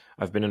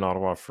I've been in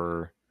Ottawa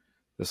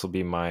this will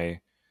be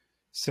my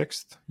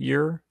sixth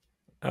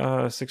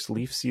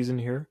Leaf season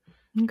here.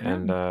 Okay.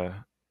 And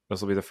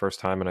this will be the first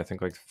time in I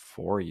think like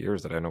 4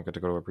 years that I don't get to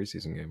go to a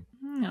preseason game.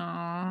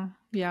 Aww.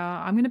 Yeah,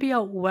 I'm gonna be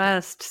out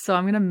west, so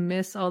I'm gonna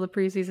miss all the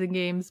preseason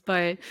games.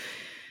 But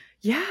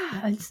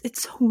yeah,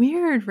 it's so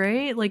weird,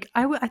 right? Like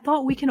I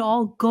thought we can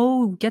all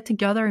go get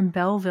together in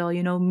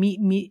Belleville,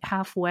 meet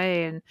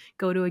halfway and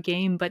go to a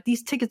game, but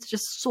these tickets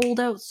just sold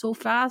out so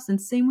fast.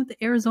 And same with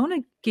the Arizona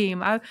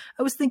game. I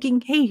was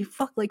thinking, hey,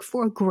 fuck, like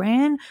for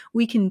 $1,000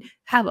 we can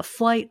have a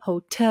flight,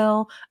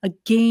 hotel, a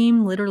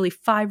game, literally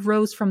 5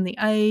 rows from the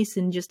ice,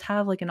 and just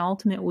have like an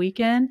ultimate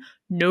weekend.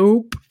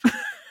 Nope.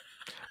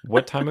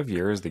 What time of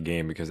year is the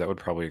game? Because that would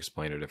probably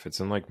explain it. If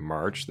it's in like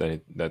March, then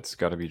that's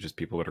got to be just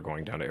people that are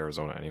going down to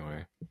Arizona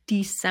anyway.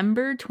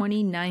 December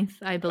 29th,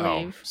 I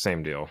believe. Oh,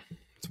 same deal.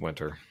 It's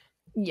winter.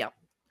 Yep.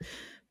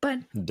 But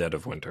dead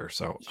of winter.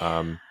 So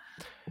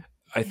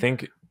I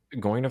think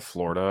going to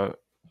Florida,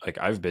 like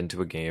I've been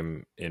to a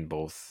game in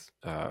both,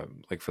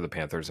 like for the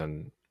Panthers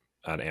and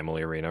at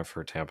Amalie Arena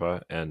for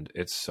Tampa, and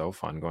it's so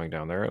fun going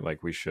down there.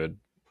 Like we should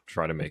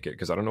try to make it,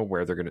 because I don't know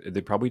where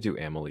they probably do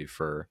Amalie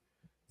for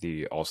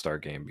the All-Star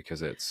game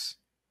because it's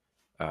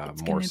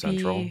It's more going to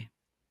central. be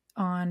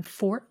on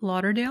Fort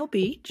Lauderdale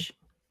Beach.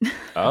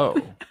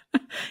 Oh,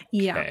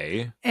 Yeah.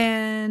 okay.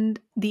 And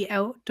the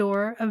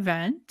outdoor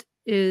event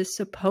is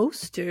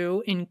supposed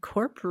to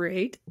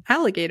incorporate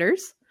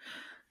alligators.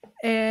 Of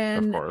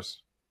And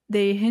course.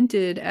 they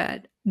hinted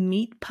at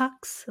meat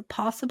pucks,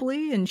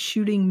 possibly, and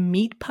shooting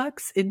meat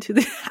pucks into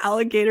the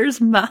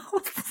alligator's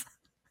mouth.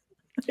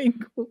 Like,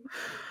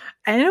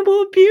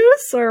 animal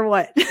abuse or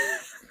what?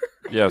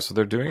 Yeah, so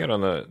they're doing it on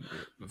the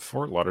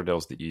Fort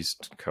Lauderdale's the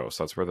East Coast.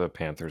 That's where the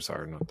Panthers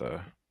are, not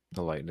the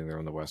Lightning. They're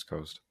on the West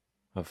Coast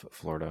of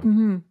Florida.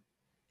 Mm-hmm.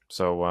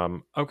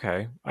 So,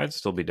 okay, I'd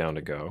still be down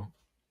to go.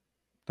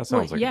 That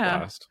Well, sounds like yeah. a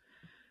blast.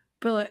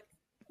 But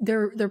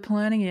they're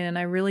planning it, and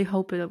I really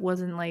hope it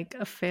wasn't like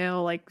a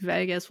fail like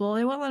Vegas. Well,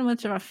 it wasn't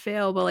much of a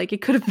fail, but like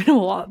it could have been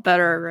a lot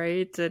better,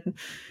 right? And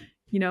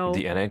you know,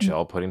 The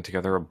NHL putting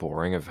together a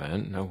boring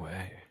event? No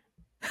way.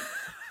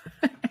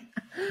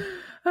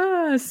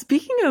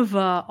 Speaking of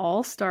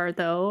All-Star,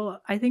 though,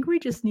 I think we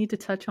just need to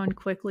touch on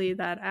quickly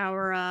that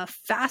our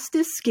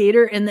fastest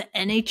skater in the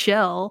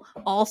NHL,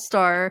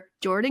 All-Star,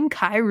 Jordan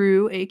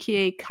Kyrou,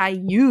 aka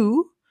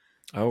Caillou,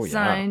 Oh, yeah.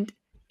 signed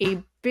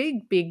a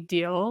big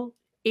deal,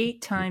 8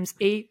 times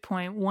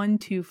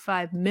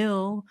 $8.125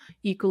 million,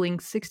 equaling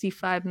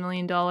 $65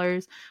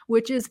 million,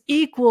 which is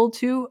equal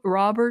to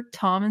Robert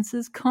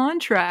Thomas's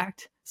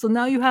contract. So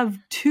now you have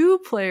 2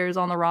 players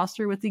on the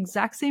roster with the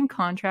exact same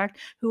contract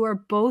who are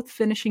both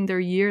finishing their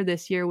year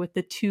this year with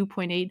the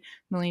 $2.8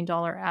 million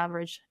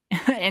average,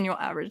 annual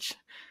average.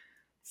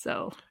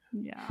 So,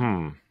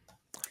 yeah.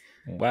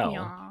 Well,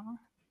 Yeah.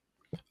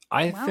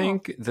 I Wow.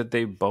 think that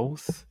they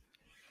both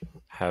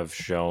have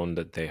shown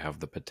that they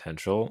have the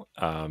potential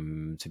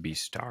to be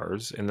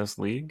stars in this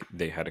league.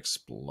 They had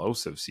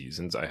explosive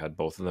seasons. I had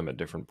both of them at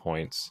different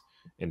points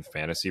in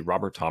fantasy.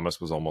 Robert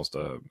Thomas was almost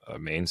a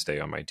mainstay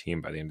on my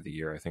team by the end of the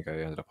year. I think I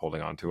ended up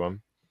holding on to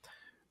him.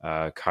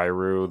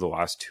 Kyrou, the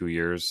last 2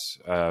 years,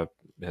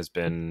 has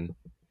been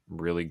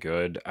really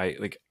good. I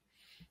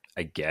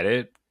get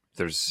it.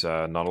 There's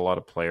not a lot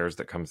of players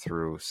that come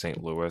through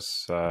St.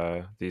 Louis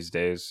these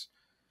days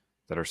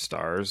that are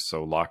stars.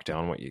 So lock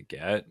down what you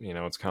get. You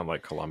know, it's kind of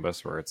like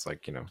Columbus, where it's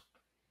like, you know,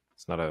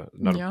 it's not a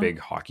big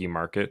hockey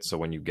market. So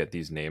when you get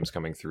these names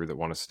coming through that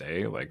want to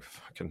stay, like,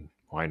 fucking,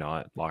 why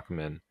not lock them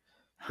in?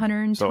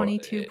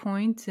 122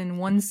 points and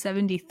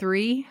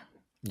 173.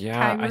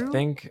 Yeah,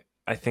 Kyrou?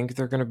 I think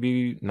they're going to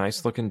be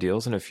nice looking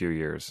deals in a few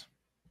years.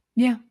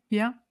 Yeah.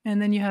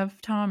 And then you have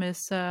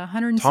Thomas,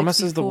 164 Thomas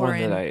is the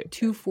one that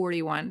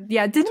 241.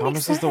 Yeah, it didn't Thomas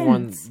make sense. is the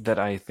one that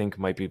I think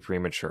might be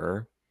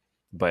premature.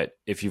 But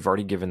if you've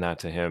already given that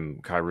to him,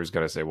 Kyrou's got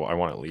to say, well, I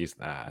want at least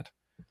that.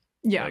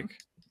 Yeah. Like,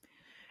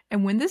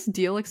 and when this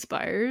deal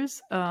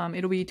expires,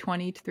 it'll be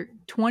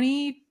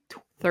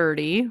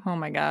 2030. Oh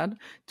my God.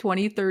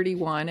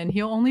 2031. And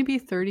he'll only be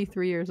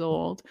 33 years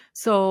old.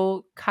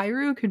 So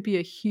Kyrou could be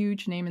a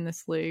huge name in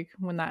this league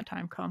when that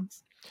time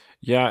comes.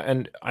 yeah,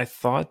 and I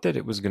thought that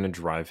it was going to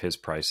drive his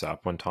price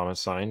up when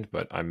Thomas signed,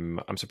 but I'm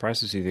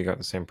surprised to see they got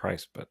the same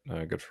price. But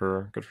good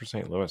for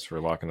St. Louis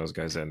for locking those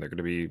guys in. They're going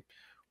to be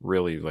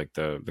really like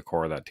the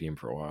core of that team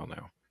for a while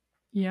now.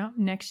 Yeah,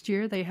 next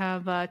year they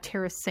have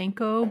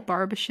Tarasenko,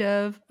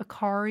 Barbashev,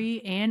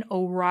 Akari, and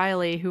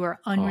O'Reilly, who are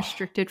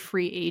unrestricted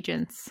free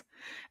agents.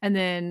 And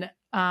then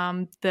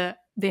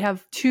they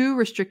have 2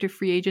 restricted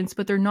free agents,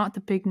 but they're not the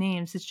big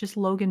names. It's just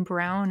Logan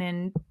Brown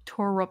and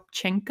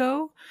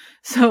Toropchenko.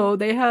 So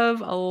they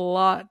have a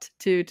lot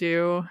to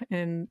do,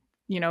 and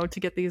to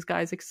get these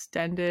guys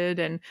extended.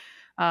 And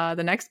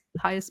the next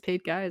highest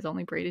paid guy is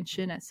only Braden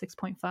Shin at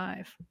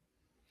 6.5.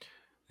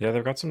 Yeah,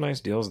 they've got some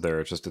nice deals there.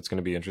 It's going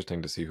to be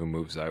interesting to see who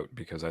moves out,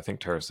 because I think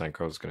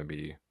Tarasenko is going to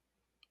be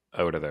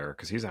out of there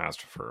because he's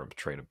asked for a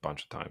trade a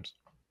bunch of times.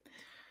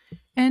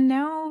 And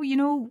now,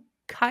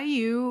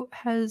 Caillou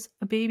has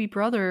a baby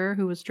brother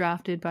who was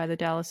drafted by the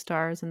Dallas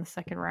Stars in the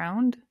 2nd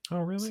round. Oh,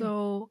 really?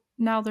 So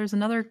now there's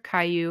another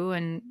Caillou,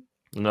 and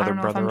another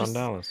brother on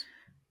Dallas.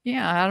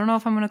 Yeah, I don't know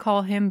if I'm going to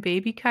call him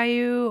Baby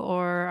Caillou,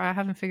 or I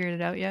haven't figured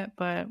it out yet,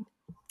 but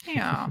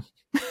yeah.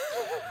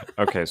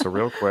 Okay, so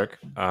real quick,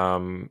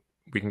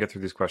 we can get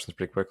through these questions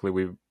pretty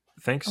quickly.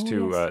 Thanks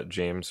to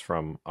James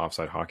from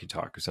Offside Hockey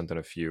Talk, who sent in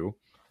a few.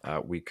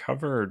 We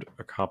covered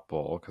a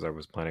couple because I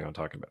was planning on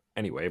talking about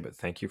anyway, but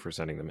thank you for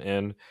sending them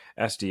in.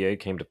 SDA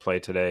came to play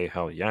today.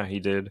 Hell yeah, he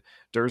did.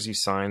 Dursey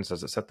signs.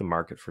 Does it set the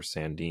market for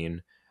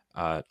Sandin?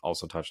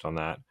 Also touched on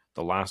that.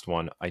 The last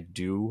one,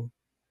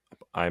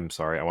 I'm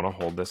sorry, I want to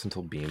hold this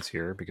until Bean's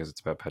here because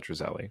it's about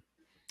Petruzzelli.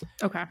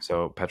 Okay.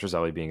 So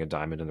Petruzzelli being a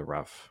diamond in the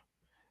rough.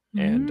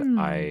 And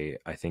I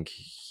think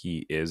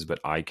he is, but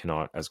I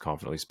cannot as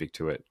confidently speak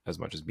to it as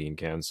much as Bean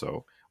can.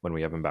 So when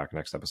we have him back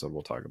next episode,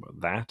 we'll talk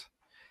about that.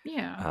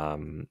 Yeah.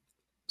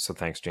 So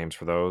thanks, James,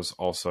 for those.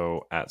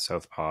 Also at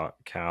Southpaw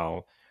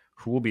Cal,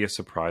 Who will be a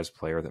surprise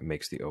player that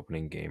makes the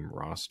opening game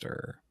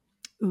roster?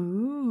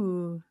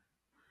 Ooh,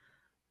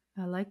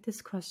 I like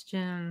this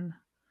question.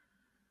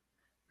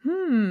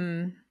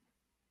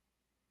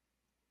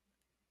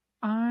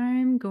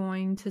 I'm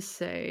going to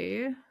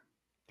say...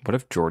 What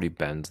if Jordy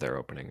Benn's their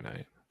opening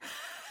night?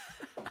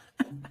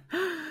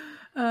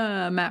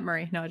 Matt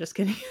Murray. No, just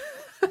kidding.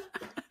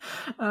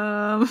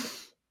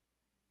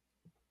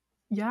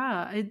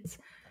 Yeah,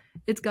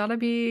 it's gotta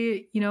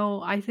be,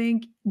 I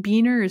think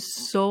Beaner is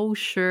so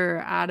sure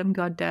Adam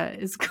Gaudette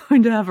is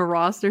going to have a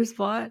roster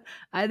spot.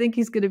 I think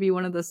he's going to be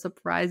one of the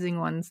surprising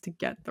ones to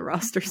get the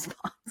roster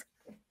spot.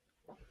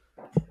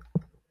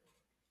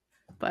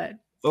 But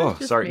oh,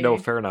 sorry. Me. No,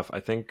 fair enough. I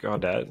think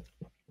Gaudette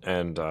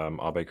and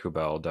Abe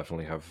Kubel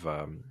definitely have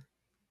a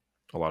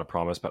lot of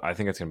promise, but I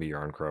think it's going to be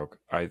Järnkrok.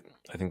 I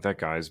think that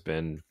guy's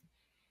been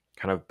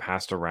kind of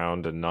passed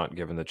around and not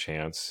given the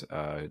chance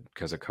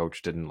because a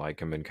coach didn't like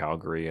him in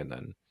Calgary and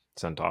then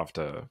sent off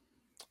to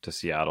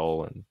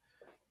Seattle, and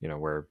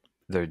where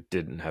they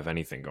didn't have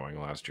anything going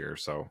last year.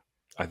 So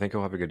I think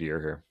he'll have a good year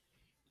here.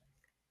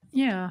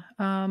 Yeah.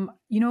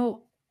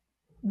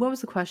 What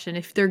was the question?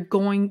 If they're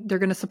going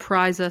to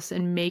surprise us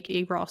and make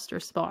a roster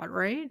spot,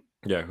 right?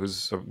 Yeah.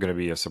 Who's going to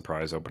be a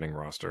surprise opening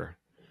roster?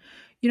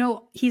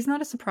 He's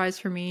not a surprise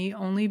for me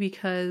only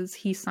because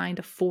he signed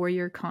a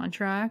 4-year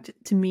contract.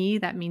 To me,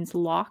 that means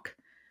lock.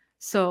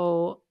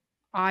 So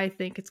I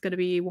think it's going to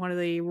be one of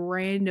the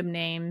random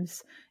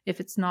names. If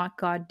it's not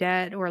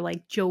Gaudette or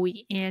like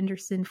Joey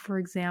Anderson, for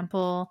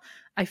example,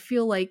 I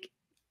feel like,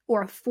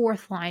 or a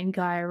fourth line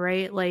guy,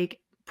 right? Like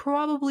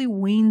probably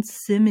Wayne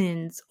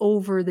Simmons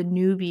over the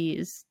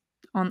newbies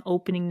on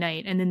opening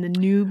night. And then the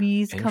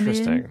newbies come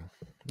in.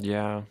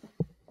 Yeah.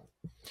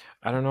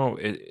 I don't know.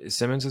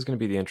 Simmons is going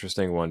to be the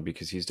interesting one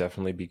because he's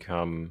definitely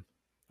become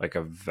like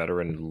a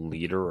veteran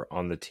leader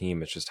on the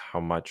team. It's just how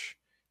much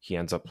he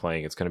ends up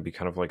playing. It's going to be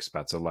kind of like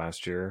Spezza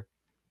last year,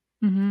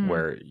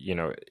 where,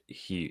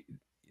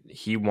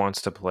 he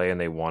wants to play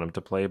and they want him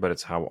to play, but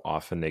it's how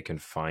often they can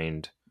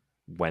find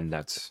when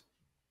that's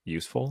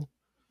useful.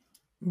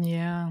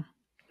 Yeah.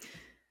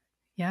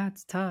 Yeah,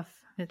 it's tough.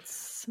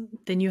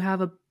 Then you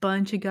have a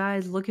bunch of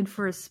guys looking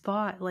for a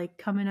spot, like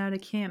coming out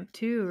of camp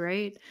too,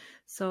 right?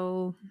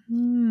 So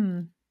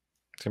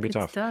it's gonna be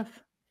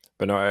tough.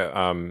 But no,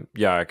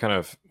 I kind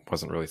of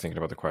wasn't really thinking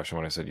about the question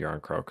when I said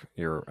Järnkrok.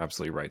 You're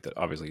absolutely right that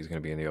obviously he's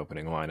going to be in the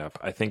opening lineup.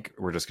 I think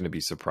we're just going to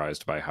be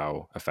surprised by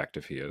how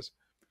effective he is.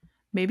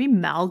 Maybe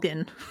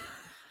Malgin.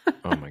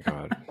 Oh my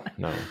God,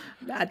 no!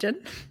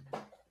 Imagine.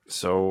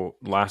 So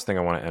last thing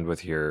I want to end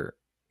with here.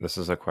 This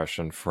is a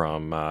question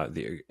from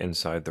the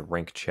Inside the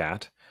Rink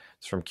chat.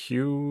 It's from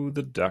Q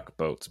the Duck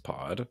Boats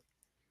Pod.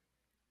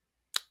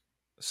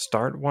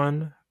 Start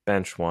one,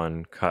 bench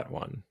one, cut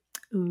one.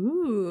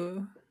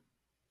 Ooh.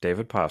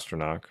 David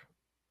Pastrnak,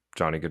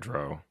 Johnny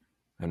Gaudreau,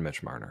 and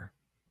Mitch Marner.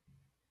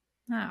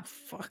 Ah,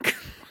 fuck.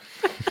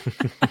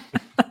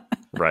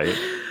 Right?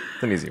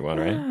 It's an easy one,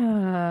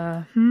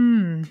 right?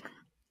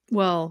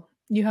 Well,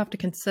 you have to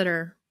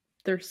consider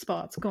their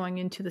spots going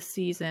into the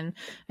season.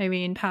 I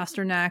mean,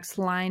 Pasternak's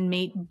line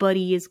mate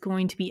Buddy is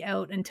going to be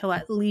out until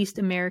at least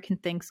American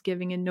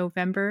Thanksgiving in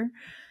November.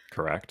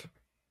 Correct.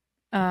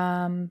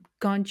 Johnny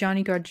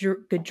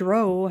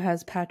Gaudreau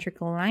has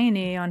Patrick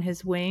Laine on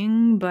his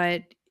wing,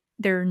 but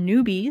they're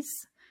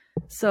newbies.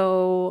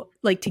 So,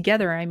 like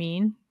together, I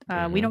mean.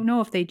 We don't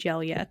know if they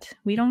gel yet.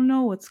 We don't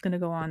know what's going to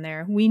go on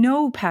there. We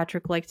know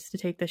Patrick likes to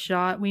take the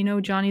shot. We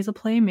know Johnny's a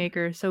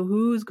playmaker. So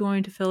who's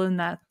going to fill in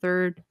that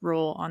third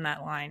role on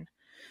that line?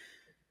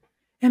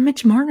 And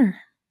Mitch Marner.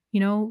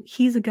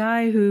 He's a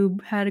guy who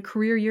had a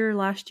career year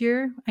last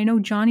year. I know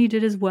Johnny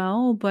did as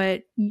well,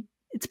 but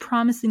it's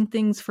promising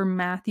things for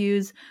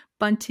Matthews.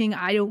 Bunting,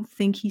 I don't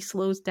think he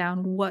slows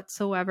down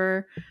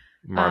whatsoever.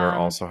 Marner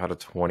also had a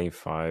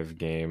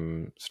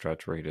 25-game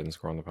stretch where he didn't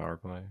score on the power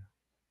play.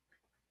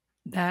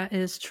 That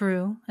is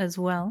true as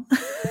well.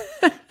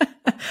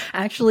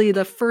 Actually,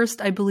 the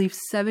first, I believe,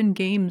 7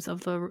 games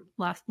of the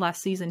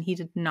last season, he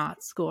did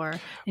not score.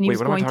 And he was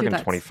what going am I talking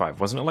through 25?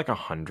 Wasn't it like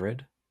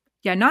 100?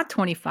 Yeah, not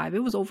 25. It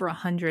was over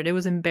 100. It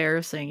was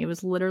embarrassing. It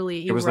was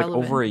literally irrelevant. It was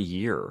like over a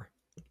year.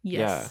 Yes.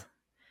 Yeah.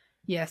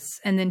 Yes.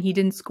 And then he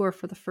didn't score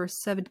for the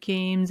first 7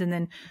 games. And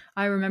then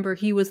I remember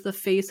he was the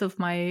face of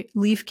my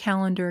Leaf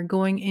calendar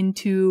going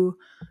into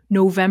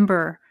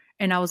November.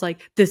 And I was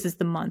like, this is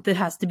the month. It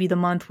has to be the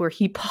month where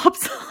he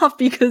pops off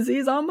because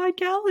he's on my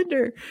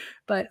calendar.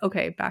 But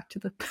okay, back to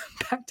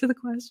the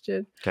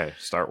question. Okay,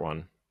 start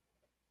one.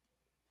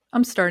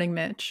 I'm starting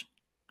Mitch.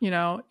 You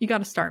got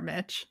to start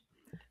Mitch.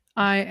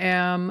 I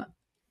am.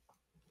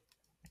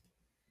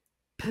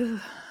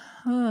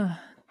 I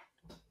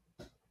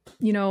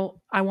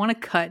want to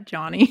cut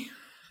Johnny.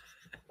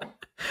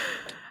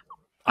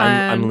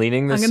 I'm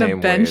leaning the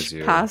same way as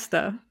you.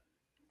 Pasta.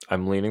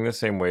 I'm leaning the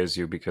same way as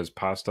you because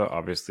Pasta,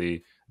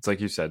 obviously, it's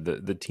like you said,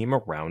 the team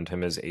around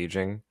him is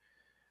aging,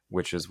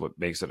 which is what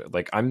makes it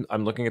like I'm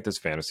looking at this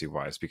fantasy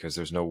wise because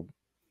there's no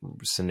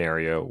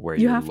scenario where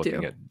you're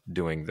looking at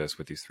doing this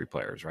with these 3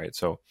 players, right?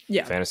 So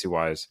fantasy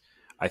wise,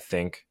 I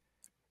think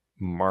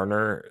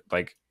Marner,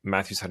 like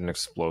Matthews had an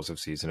explosive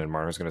season, and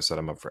Marner's going to set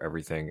him up for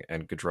everything.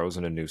 And Gaudreau's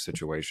in a new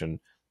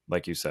situation,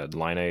 like you said.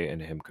 Line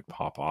and him could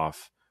pop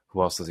off.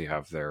 Who else does he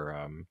have there?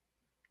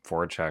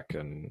 Voracek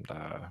and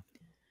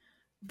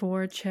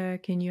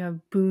Voracek, and you have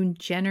Boone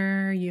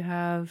Jenner. You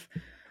have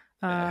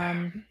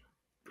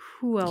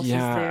who else is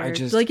there?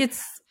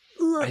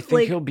 I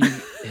think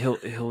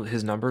he'll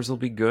his numbers will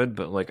be good,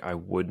 but like I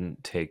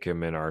wouldn't take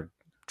him in our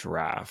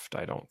draft.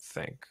 I don't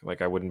think.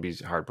 Like I wouldn't be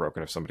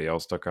heartbroken if somebody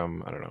else took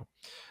him. I don't know.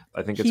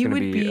 I think it's going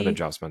to be an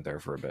adjustment there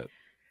for a bit.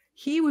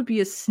 He would be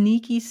a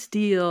sneaky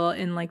steal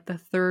in like the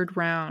third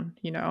round,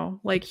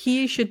 like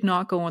he should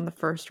not go in the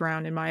first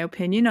round, in my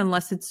opinion,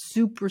 unless it's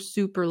super,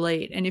 super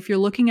late. And if you're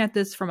looking at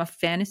this from a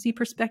fantasy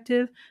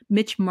perspective,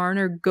 Mitch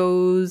Marner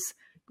goes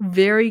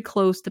very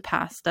close to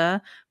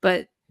Pasta,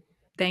 but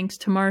thanks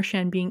to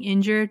Marchand being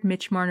injured,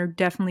 Mitch Marner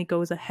definitely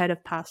goes ahead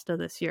of Pasta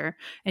this year.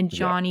 And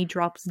Johnny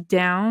drops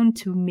down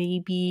to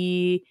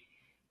maybe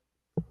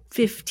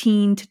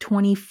 15 to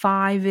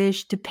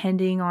 25-ish,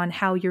 depending on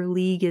how your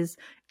league is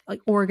like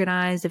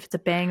organized, if it's a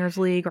bangers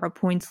league or a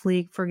points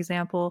league, for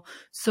example.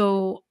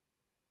 So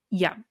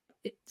yeah,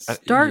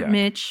 start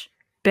Mitch,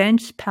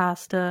 bench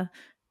Pasta,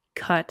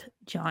 cut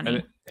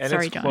Johnny. And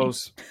sorry, it's Johnny.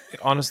 Close.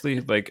 Honestly,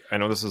 like I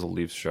know this is a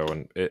Leafs show,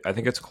 and I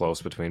think it's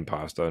close between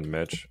Pasta and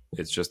Mitch.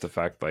 It's just the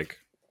fact, like,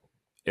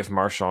 if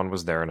Marchand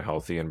was there and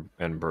healthy, and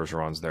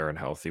Bergeron's there and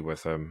healthy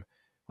with him,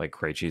 like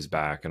Krejci's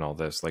back and all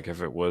this, like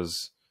if it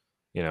was,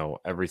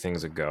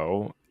 everything's a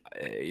go,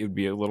 it would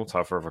be a little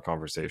tougher of a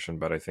conversation.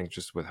 But I think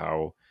just with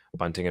how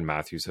Bunting and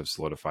Matthews have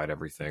solidified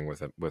everything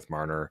with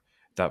Marner,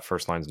 that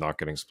first line's not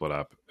getting split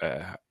up.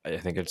 I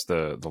think it's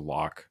the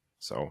lock.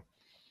 So.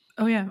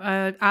 Oh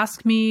yeah,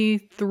 ask me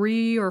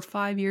 3 or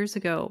 5 years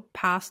ago.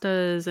 Pasta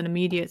is an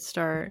immediate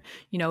start.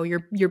 You're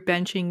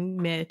benching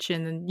Mitch,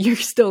 and then you're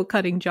still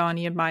cutting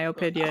Johnny, in my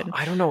opinion.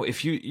 I don't know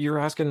if you're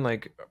asking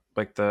like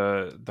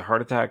the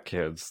heart attack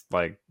kids,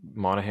 like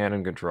Monahan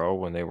and Gaudreau,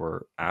 when they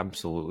were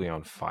absolutely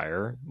on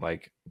fire.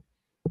 Like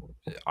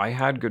I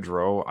had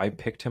Gaudreau, I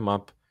picked him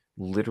up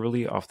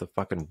literally off the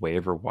fucking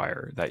waiver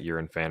wire that year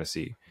in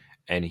fantasy.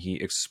 And he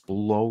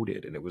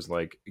exploded, and it was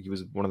like he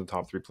was one of the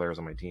top 3 players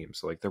on my team.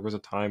 So like there was a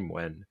time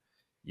when,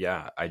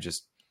 I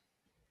just,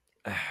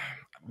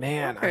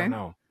 man, okay. I don't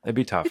know. It'd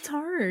be tough. It's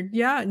hard.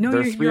 Yeah, no,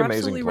 They're 3 you're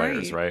amazing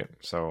players, right?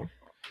 So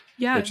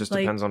yeah, it just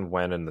depends on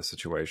when and the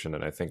situation.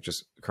 And I think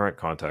just current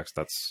context,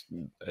 that's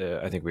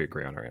I think we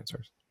agree on our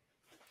answers.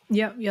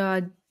 Yeah.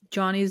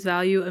 Johnny's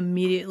value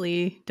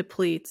immediately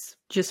depletes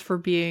just for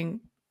being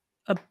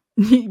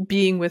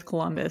with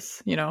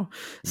Columbus.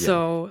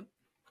 So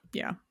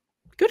yeah.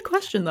 Good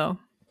question, though.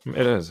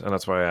 It is, and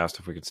that's why I asked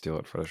if we could steal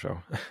it for the show.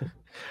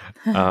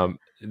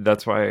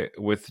 That's why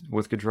with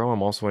Gaudreau,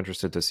 I'm also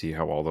interested to see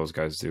how all those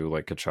guys do,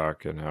 like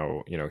Tkachuk and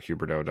how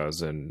Huberdeau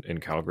does in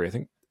Calgary. I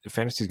think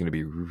fantasy is going to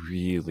be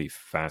really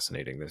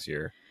fascinating this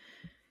year.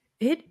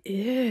 It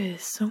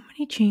is so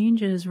many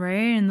changes, right?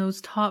 And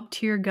those top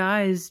tier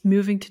guys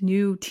moving to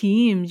new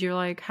teams. You're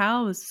like,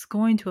 how is this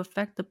going to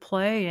affect the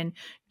play? And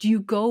do you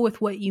go with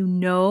what you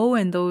know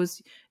and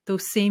those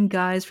same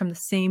guys from the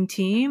same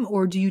team,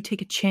 or do you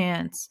take a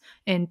chance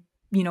and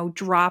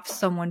drop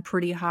someone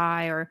pretty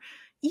high? Or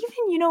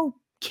even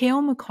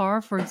Cale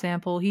Makar, for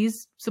example,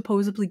 he's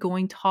supposedly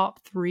going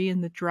top 3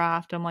 in the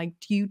draft. I'm like,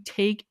 do you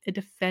take a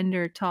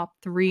defender top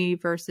 3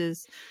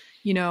 versus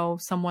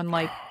someone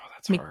like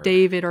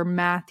McDavid or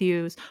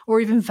Matthews, or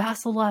even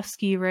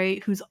Vasilevsky,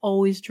 right? Who's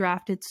always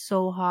drafted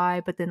so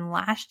high, but then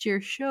last year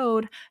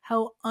showed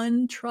how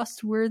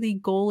untrustworthy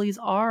goalies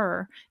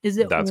are. Is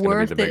it That's worth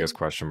going to be the biggest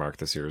question mark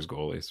this year's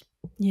goalies.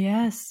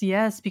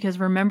 Yes, because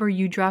remember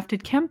you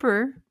drafted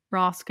Kemper,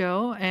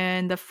 Roscoe,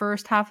 and the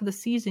first half of the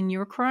season you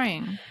were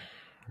crying.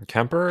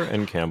 Kemper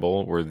and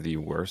Campbell were the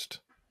worst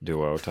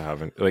duo to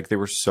have. Like they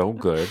were so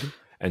good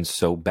and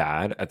so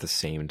bad at the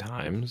same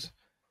times.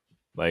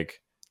 Like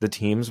the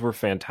teams were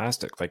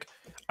fantastic. Like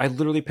I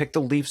literally picked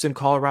the Leafs in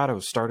Colorado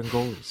starting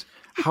goalies.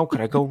 How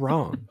could I go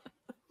wrong?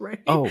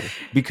 Right. Oh,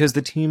 because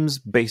the teams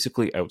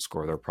basically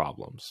outscore their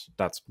problems.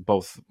 That's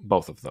both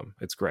of them.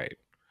 It's great.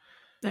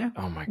 Yeah.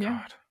 Oh my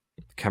God.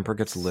 Kemper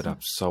gets lit up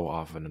so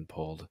often and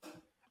pulled.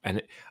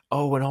 And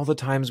all the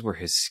times where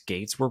his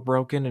skates were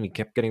broken and he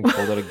kept getting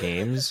pulled out of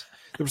games.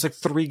 There was like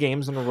 3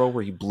 games in a row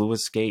where he blew a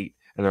skate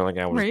and they're like,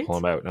 I will just pull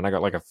him out. And I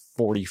got like a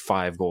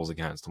 45 goals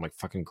against. I'm like,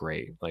 fucking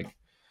great. Like,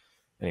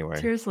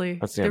 anyway. Seriously.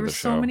 That's the there end were of the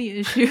so show. many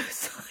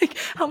issues. Like,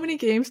 how many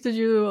games did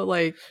you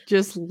like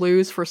just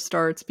lose for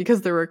starts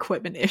because there were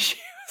equipment issues?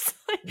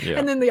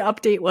 And then the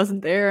update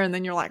wasn't there. And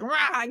then you're like,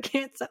 I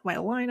can't set my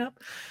lineup.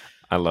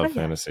 I love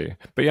fantasy.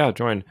 But yeah,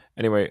 join.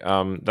 Anyway,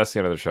 that's the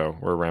end of the show.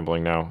 We're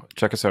rambling now.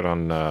 Check us out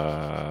on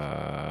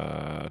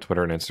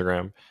Twitter and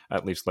Instagram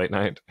at Leafs Late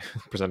Night,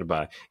 presented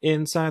by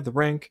Inside the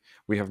Rink.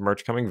 We have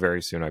merch coming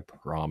very soon, I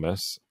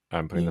promise.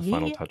 I'm putting the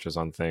final touches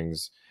on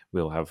things.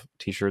 We'll have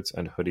t-shirts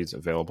and hoodies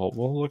available.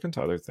 We'll look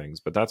into other things,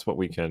 but that's what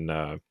we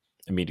can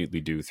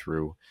immediately do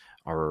through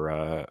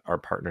our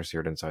partners here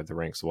at Inside the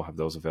Rink. So we'll have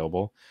those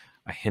available.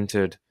 I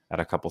hinted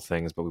at a couple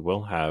things, but we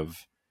will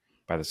have,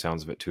 by the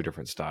sounds of it, 2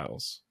 different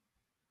styles.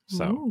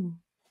 So Ooh.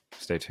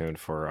 stay tuned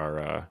for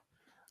our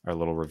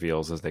little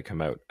reveals as they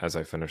come out, as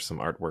I finish some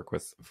artwork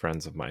with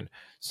friends of mine.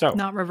 So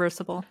Not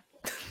reversible.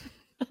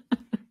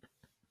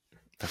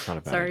 that's not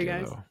a bad Sorry,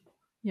 idea, guys. though.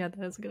 Yeah,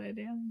 that is a good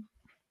idea.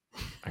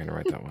 I'm gonna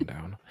write that one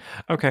down.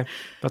 Okay,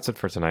 that's it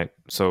for tonight.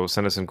 So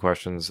send us in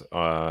questions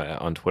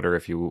on Twitter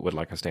if you would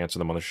like us to answer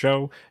them on the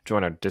show.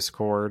 Join our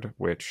Discord,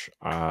 which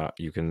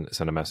you can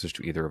send a message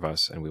to either of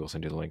us, and we will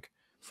send you the link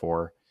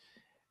for.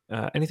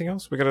 Anything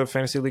else? We got a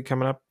fantasy league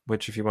coming up,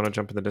 which if you want to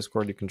jump in the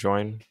Discord, you can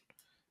join.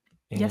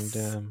 And, yes.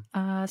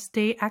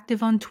 Stay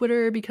active on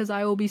Twitter because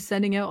I will be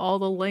sending out all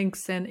the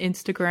links and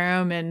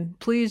Instagram. And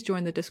please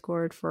join the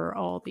Discord for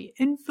all the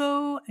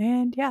info.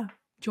 And yeah,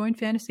 join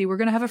Fantasy. We're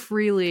going to have a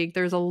free league.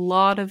 There's a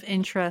lot of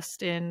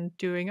interest in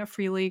doing a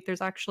free league.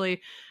 There's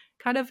actually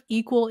kind of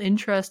equal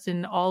interest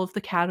in all of the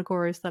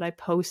categories that I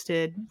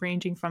posted,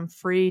 ranging from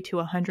free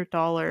to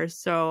 $100.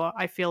 So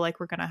I feel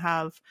like we're going to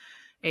have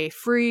a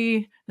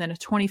free, then a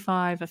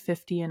 25, a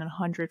 50, and a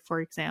 100, for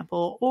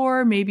example,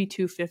 or maybe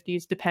 2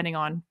 50s, depending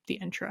on the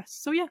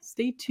interest. So yeah,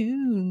 stay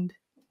tuned.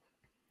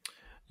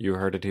 You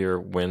heard it here.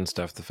 Win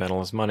Steph the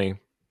Fennel's money.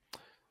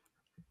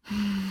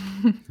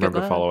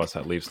 Remember to follow us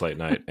at Leafs Late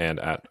Night and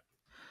at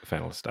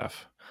Fennel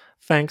Steph.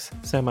 Thanks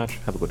so much.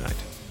 Have a good night.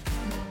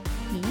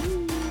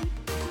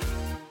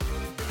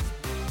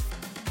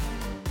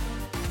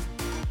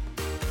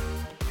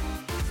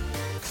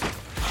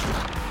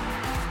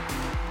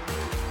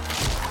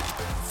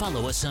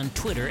 Follow us on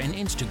Twitter and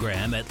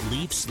Instagram at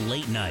Leafs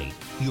Late Night,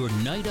 your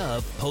night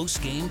of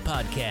post-game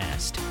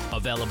podcast.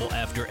 Available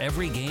after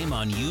every game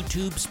on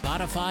YouTube,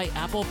 Spotify,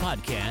 Apple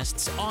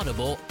Podcasts,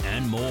 Audible,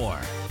 and more.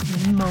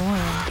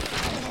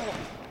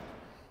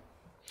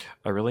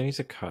 I really need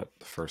to cut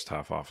the first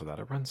half off of that.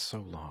 It runs so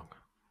long.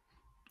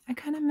 I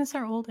kind of miss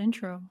our old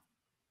intro.